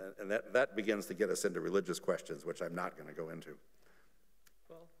 and that begins to get us into religious questions, which I'm not going to go into.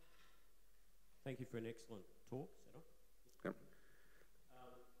 Well, thank you for an excellent talk, Senator. Yep.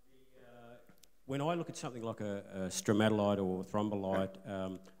 When I look at something like a stromatolite or thrombolite,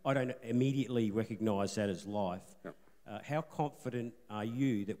 I don't immediately recognise that as life. Yep. How confident are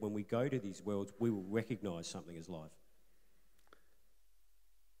you that when we go to these worlds, we will recognise something as life?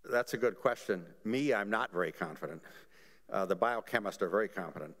 That's a good question. Me, I'm not very confident. The biochemists are very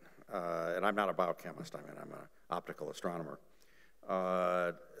confident, and I'm not a biochemist. I mean, I'm an optical astronomer.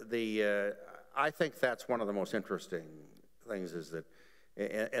 I think that's one of the most interesting things is that,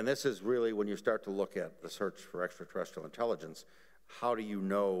 and this is really when you start to look at the search for extraterrestrial intelligence, how do you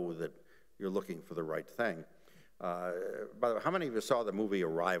know that you're looking for the right thing? By the way, how many of you saw the movie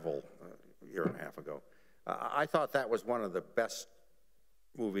Arrival a year and a half ago? I thought that was one of the best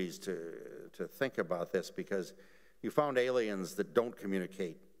movies to think about this, because you found aliens that don't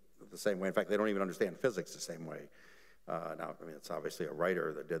communicate the same way. In fact, they don't even understand physics the same way. Now, I mean, it's obviously a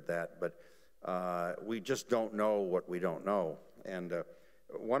writer that did that, but we just don't know what we don't know. And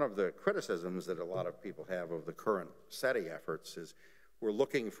one of the criticisms that a lot of people have of the current SETI efforts is we're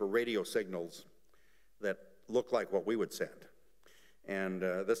looking for radio signals that look like what we would send. And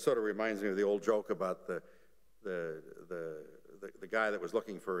this sort of reminds me of the old joke about the guy that was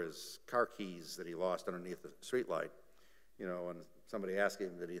looking for his car keys that he lost underneath the streetlight, and somebody asked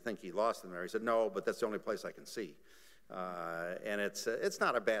him, did he think he lost them there? He said, no, but that's the only place I can see. And it's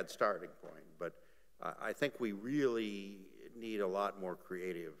not a bad starting point, but I think we really need a lot more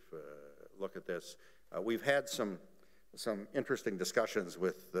creative look at this. We've had some interesting discussions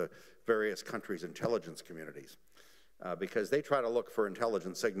with the various countries' intelligence communities because they try to look for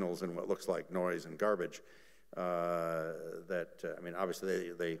intelligent signals in what looks like noise and garbage. I mean,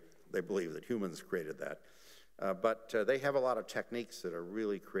 obviously they believe that humans created that, but they have a lot of techniques that are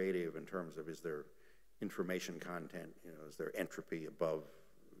really creative in terms of, is there information content, is there entropy above,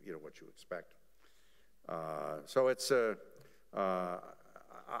 what you expect. So it's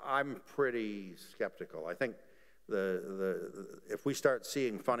I'm pretty skeptical. I think if we start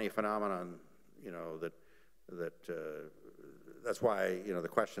seeing funny phenomenon, that's why the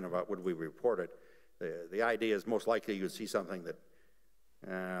question about would we report it. The idea is most likely you would see something that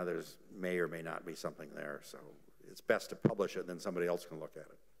there's may or may not be something there. So it's best to publish it, and then somebody else can look at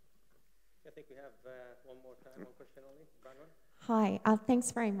it. I think we have one more time, one question only. Barbara? Hi,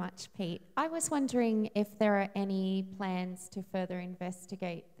 thanks very much, Pete. I was wondering if there are any plans to further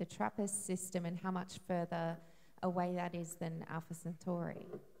investigate the TRAPPIST system and how much further away that is than Alpha Centauri.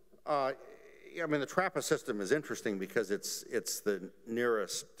 Yeah, I mean, the TRAPPIST system is interesting because it's the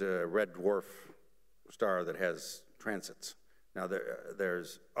nearest red dwarf star that has transits. Now,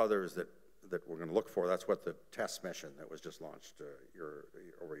 there's others that we're going to look for. That's what the TESS mission that was just launched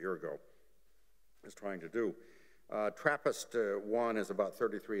over a year ago is trying to do. TRAPPIST-1 is about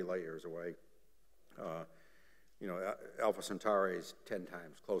 33 light years away. Alpha Centauri is 10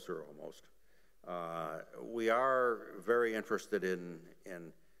 times closer almost. We are very interested in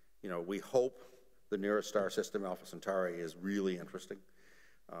we hope the nearest star system, Alpha Centauri, is really interesting.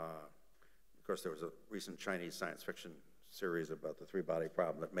 Of course, there was a recent Chinese science fiction series about the three-body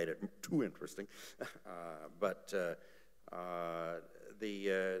problem that made it too interesting. But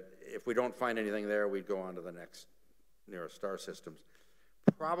If we don't find anything there, we'd go on to the next nearest star systems.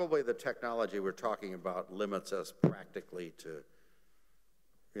 Probably the technology we're talking about limits us practically to,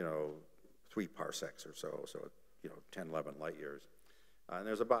 3 parsecs or so, 10, 11 light years. And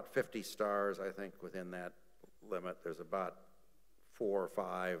there's about 50 stars, I think, within that limit. There's about 4 or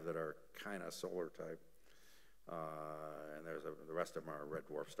 5 that are kind of solar type. And the rest of them are red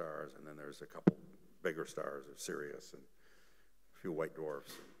dwarf stars, and then there's a couple bigger stars of Sirius and a few white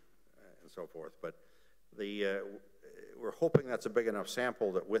dwarfs and so forth. But we're hoping that's a big enough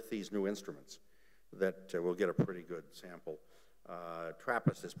sample that with these new instruments that we'll get a pretty good sample.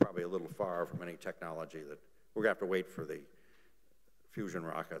 TRAPPIST is probably a little far from any technology that we're going to have to wait for the fusion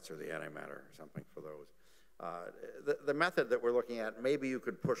rockets or the antimatter or something for those. The method that we're looking at, maybe you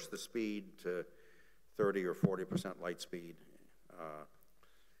could push the speed to 30 or 40% light speed.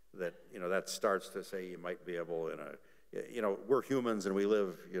 That starts to say you might be able we're humans and we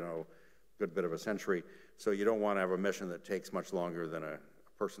live, a good bit of a century, so you don't want to have a mission that takes much longer than a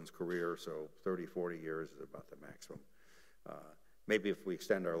person's career, so 30, 40 years is about the maximum. Maybe if we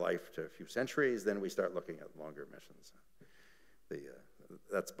extend our life to a few centuries, then we start looking at longer missions.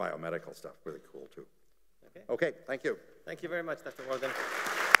 That's biomedical stuff, really cool too. Okay, thank you. Thank you very much, Dr. Worden.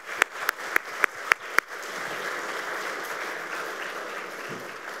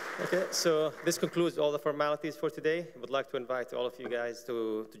 Okay, so this concludes all the formalities for today. I would like to invite all of you guys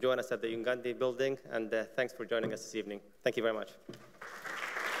to join us at the Yungandi building, and thanks for joining us this evening. Thank you very much.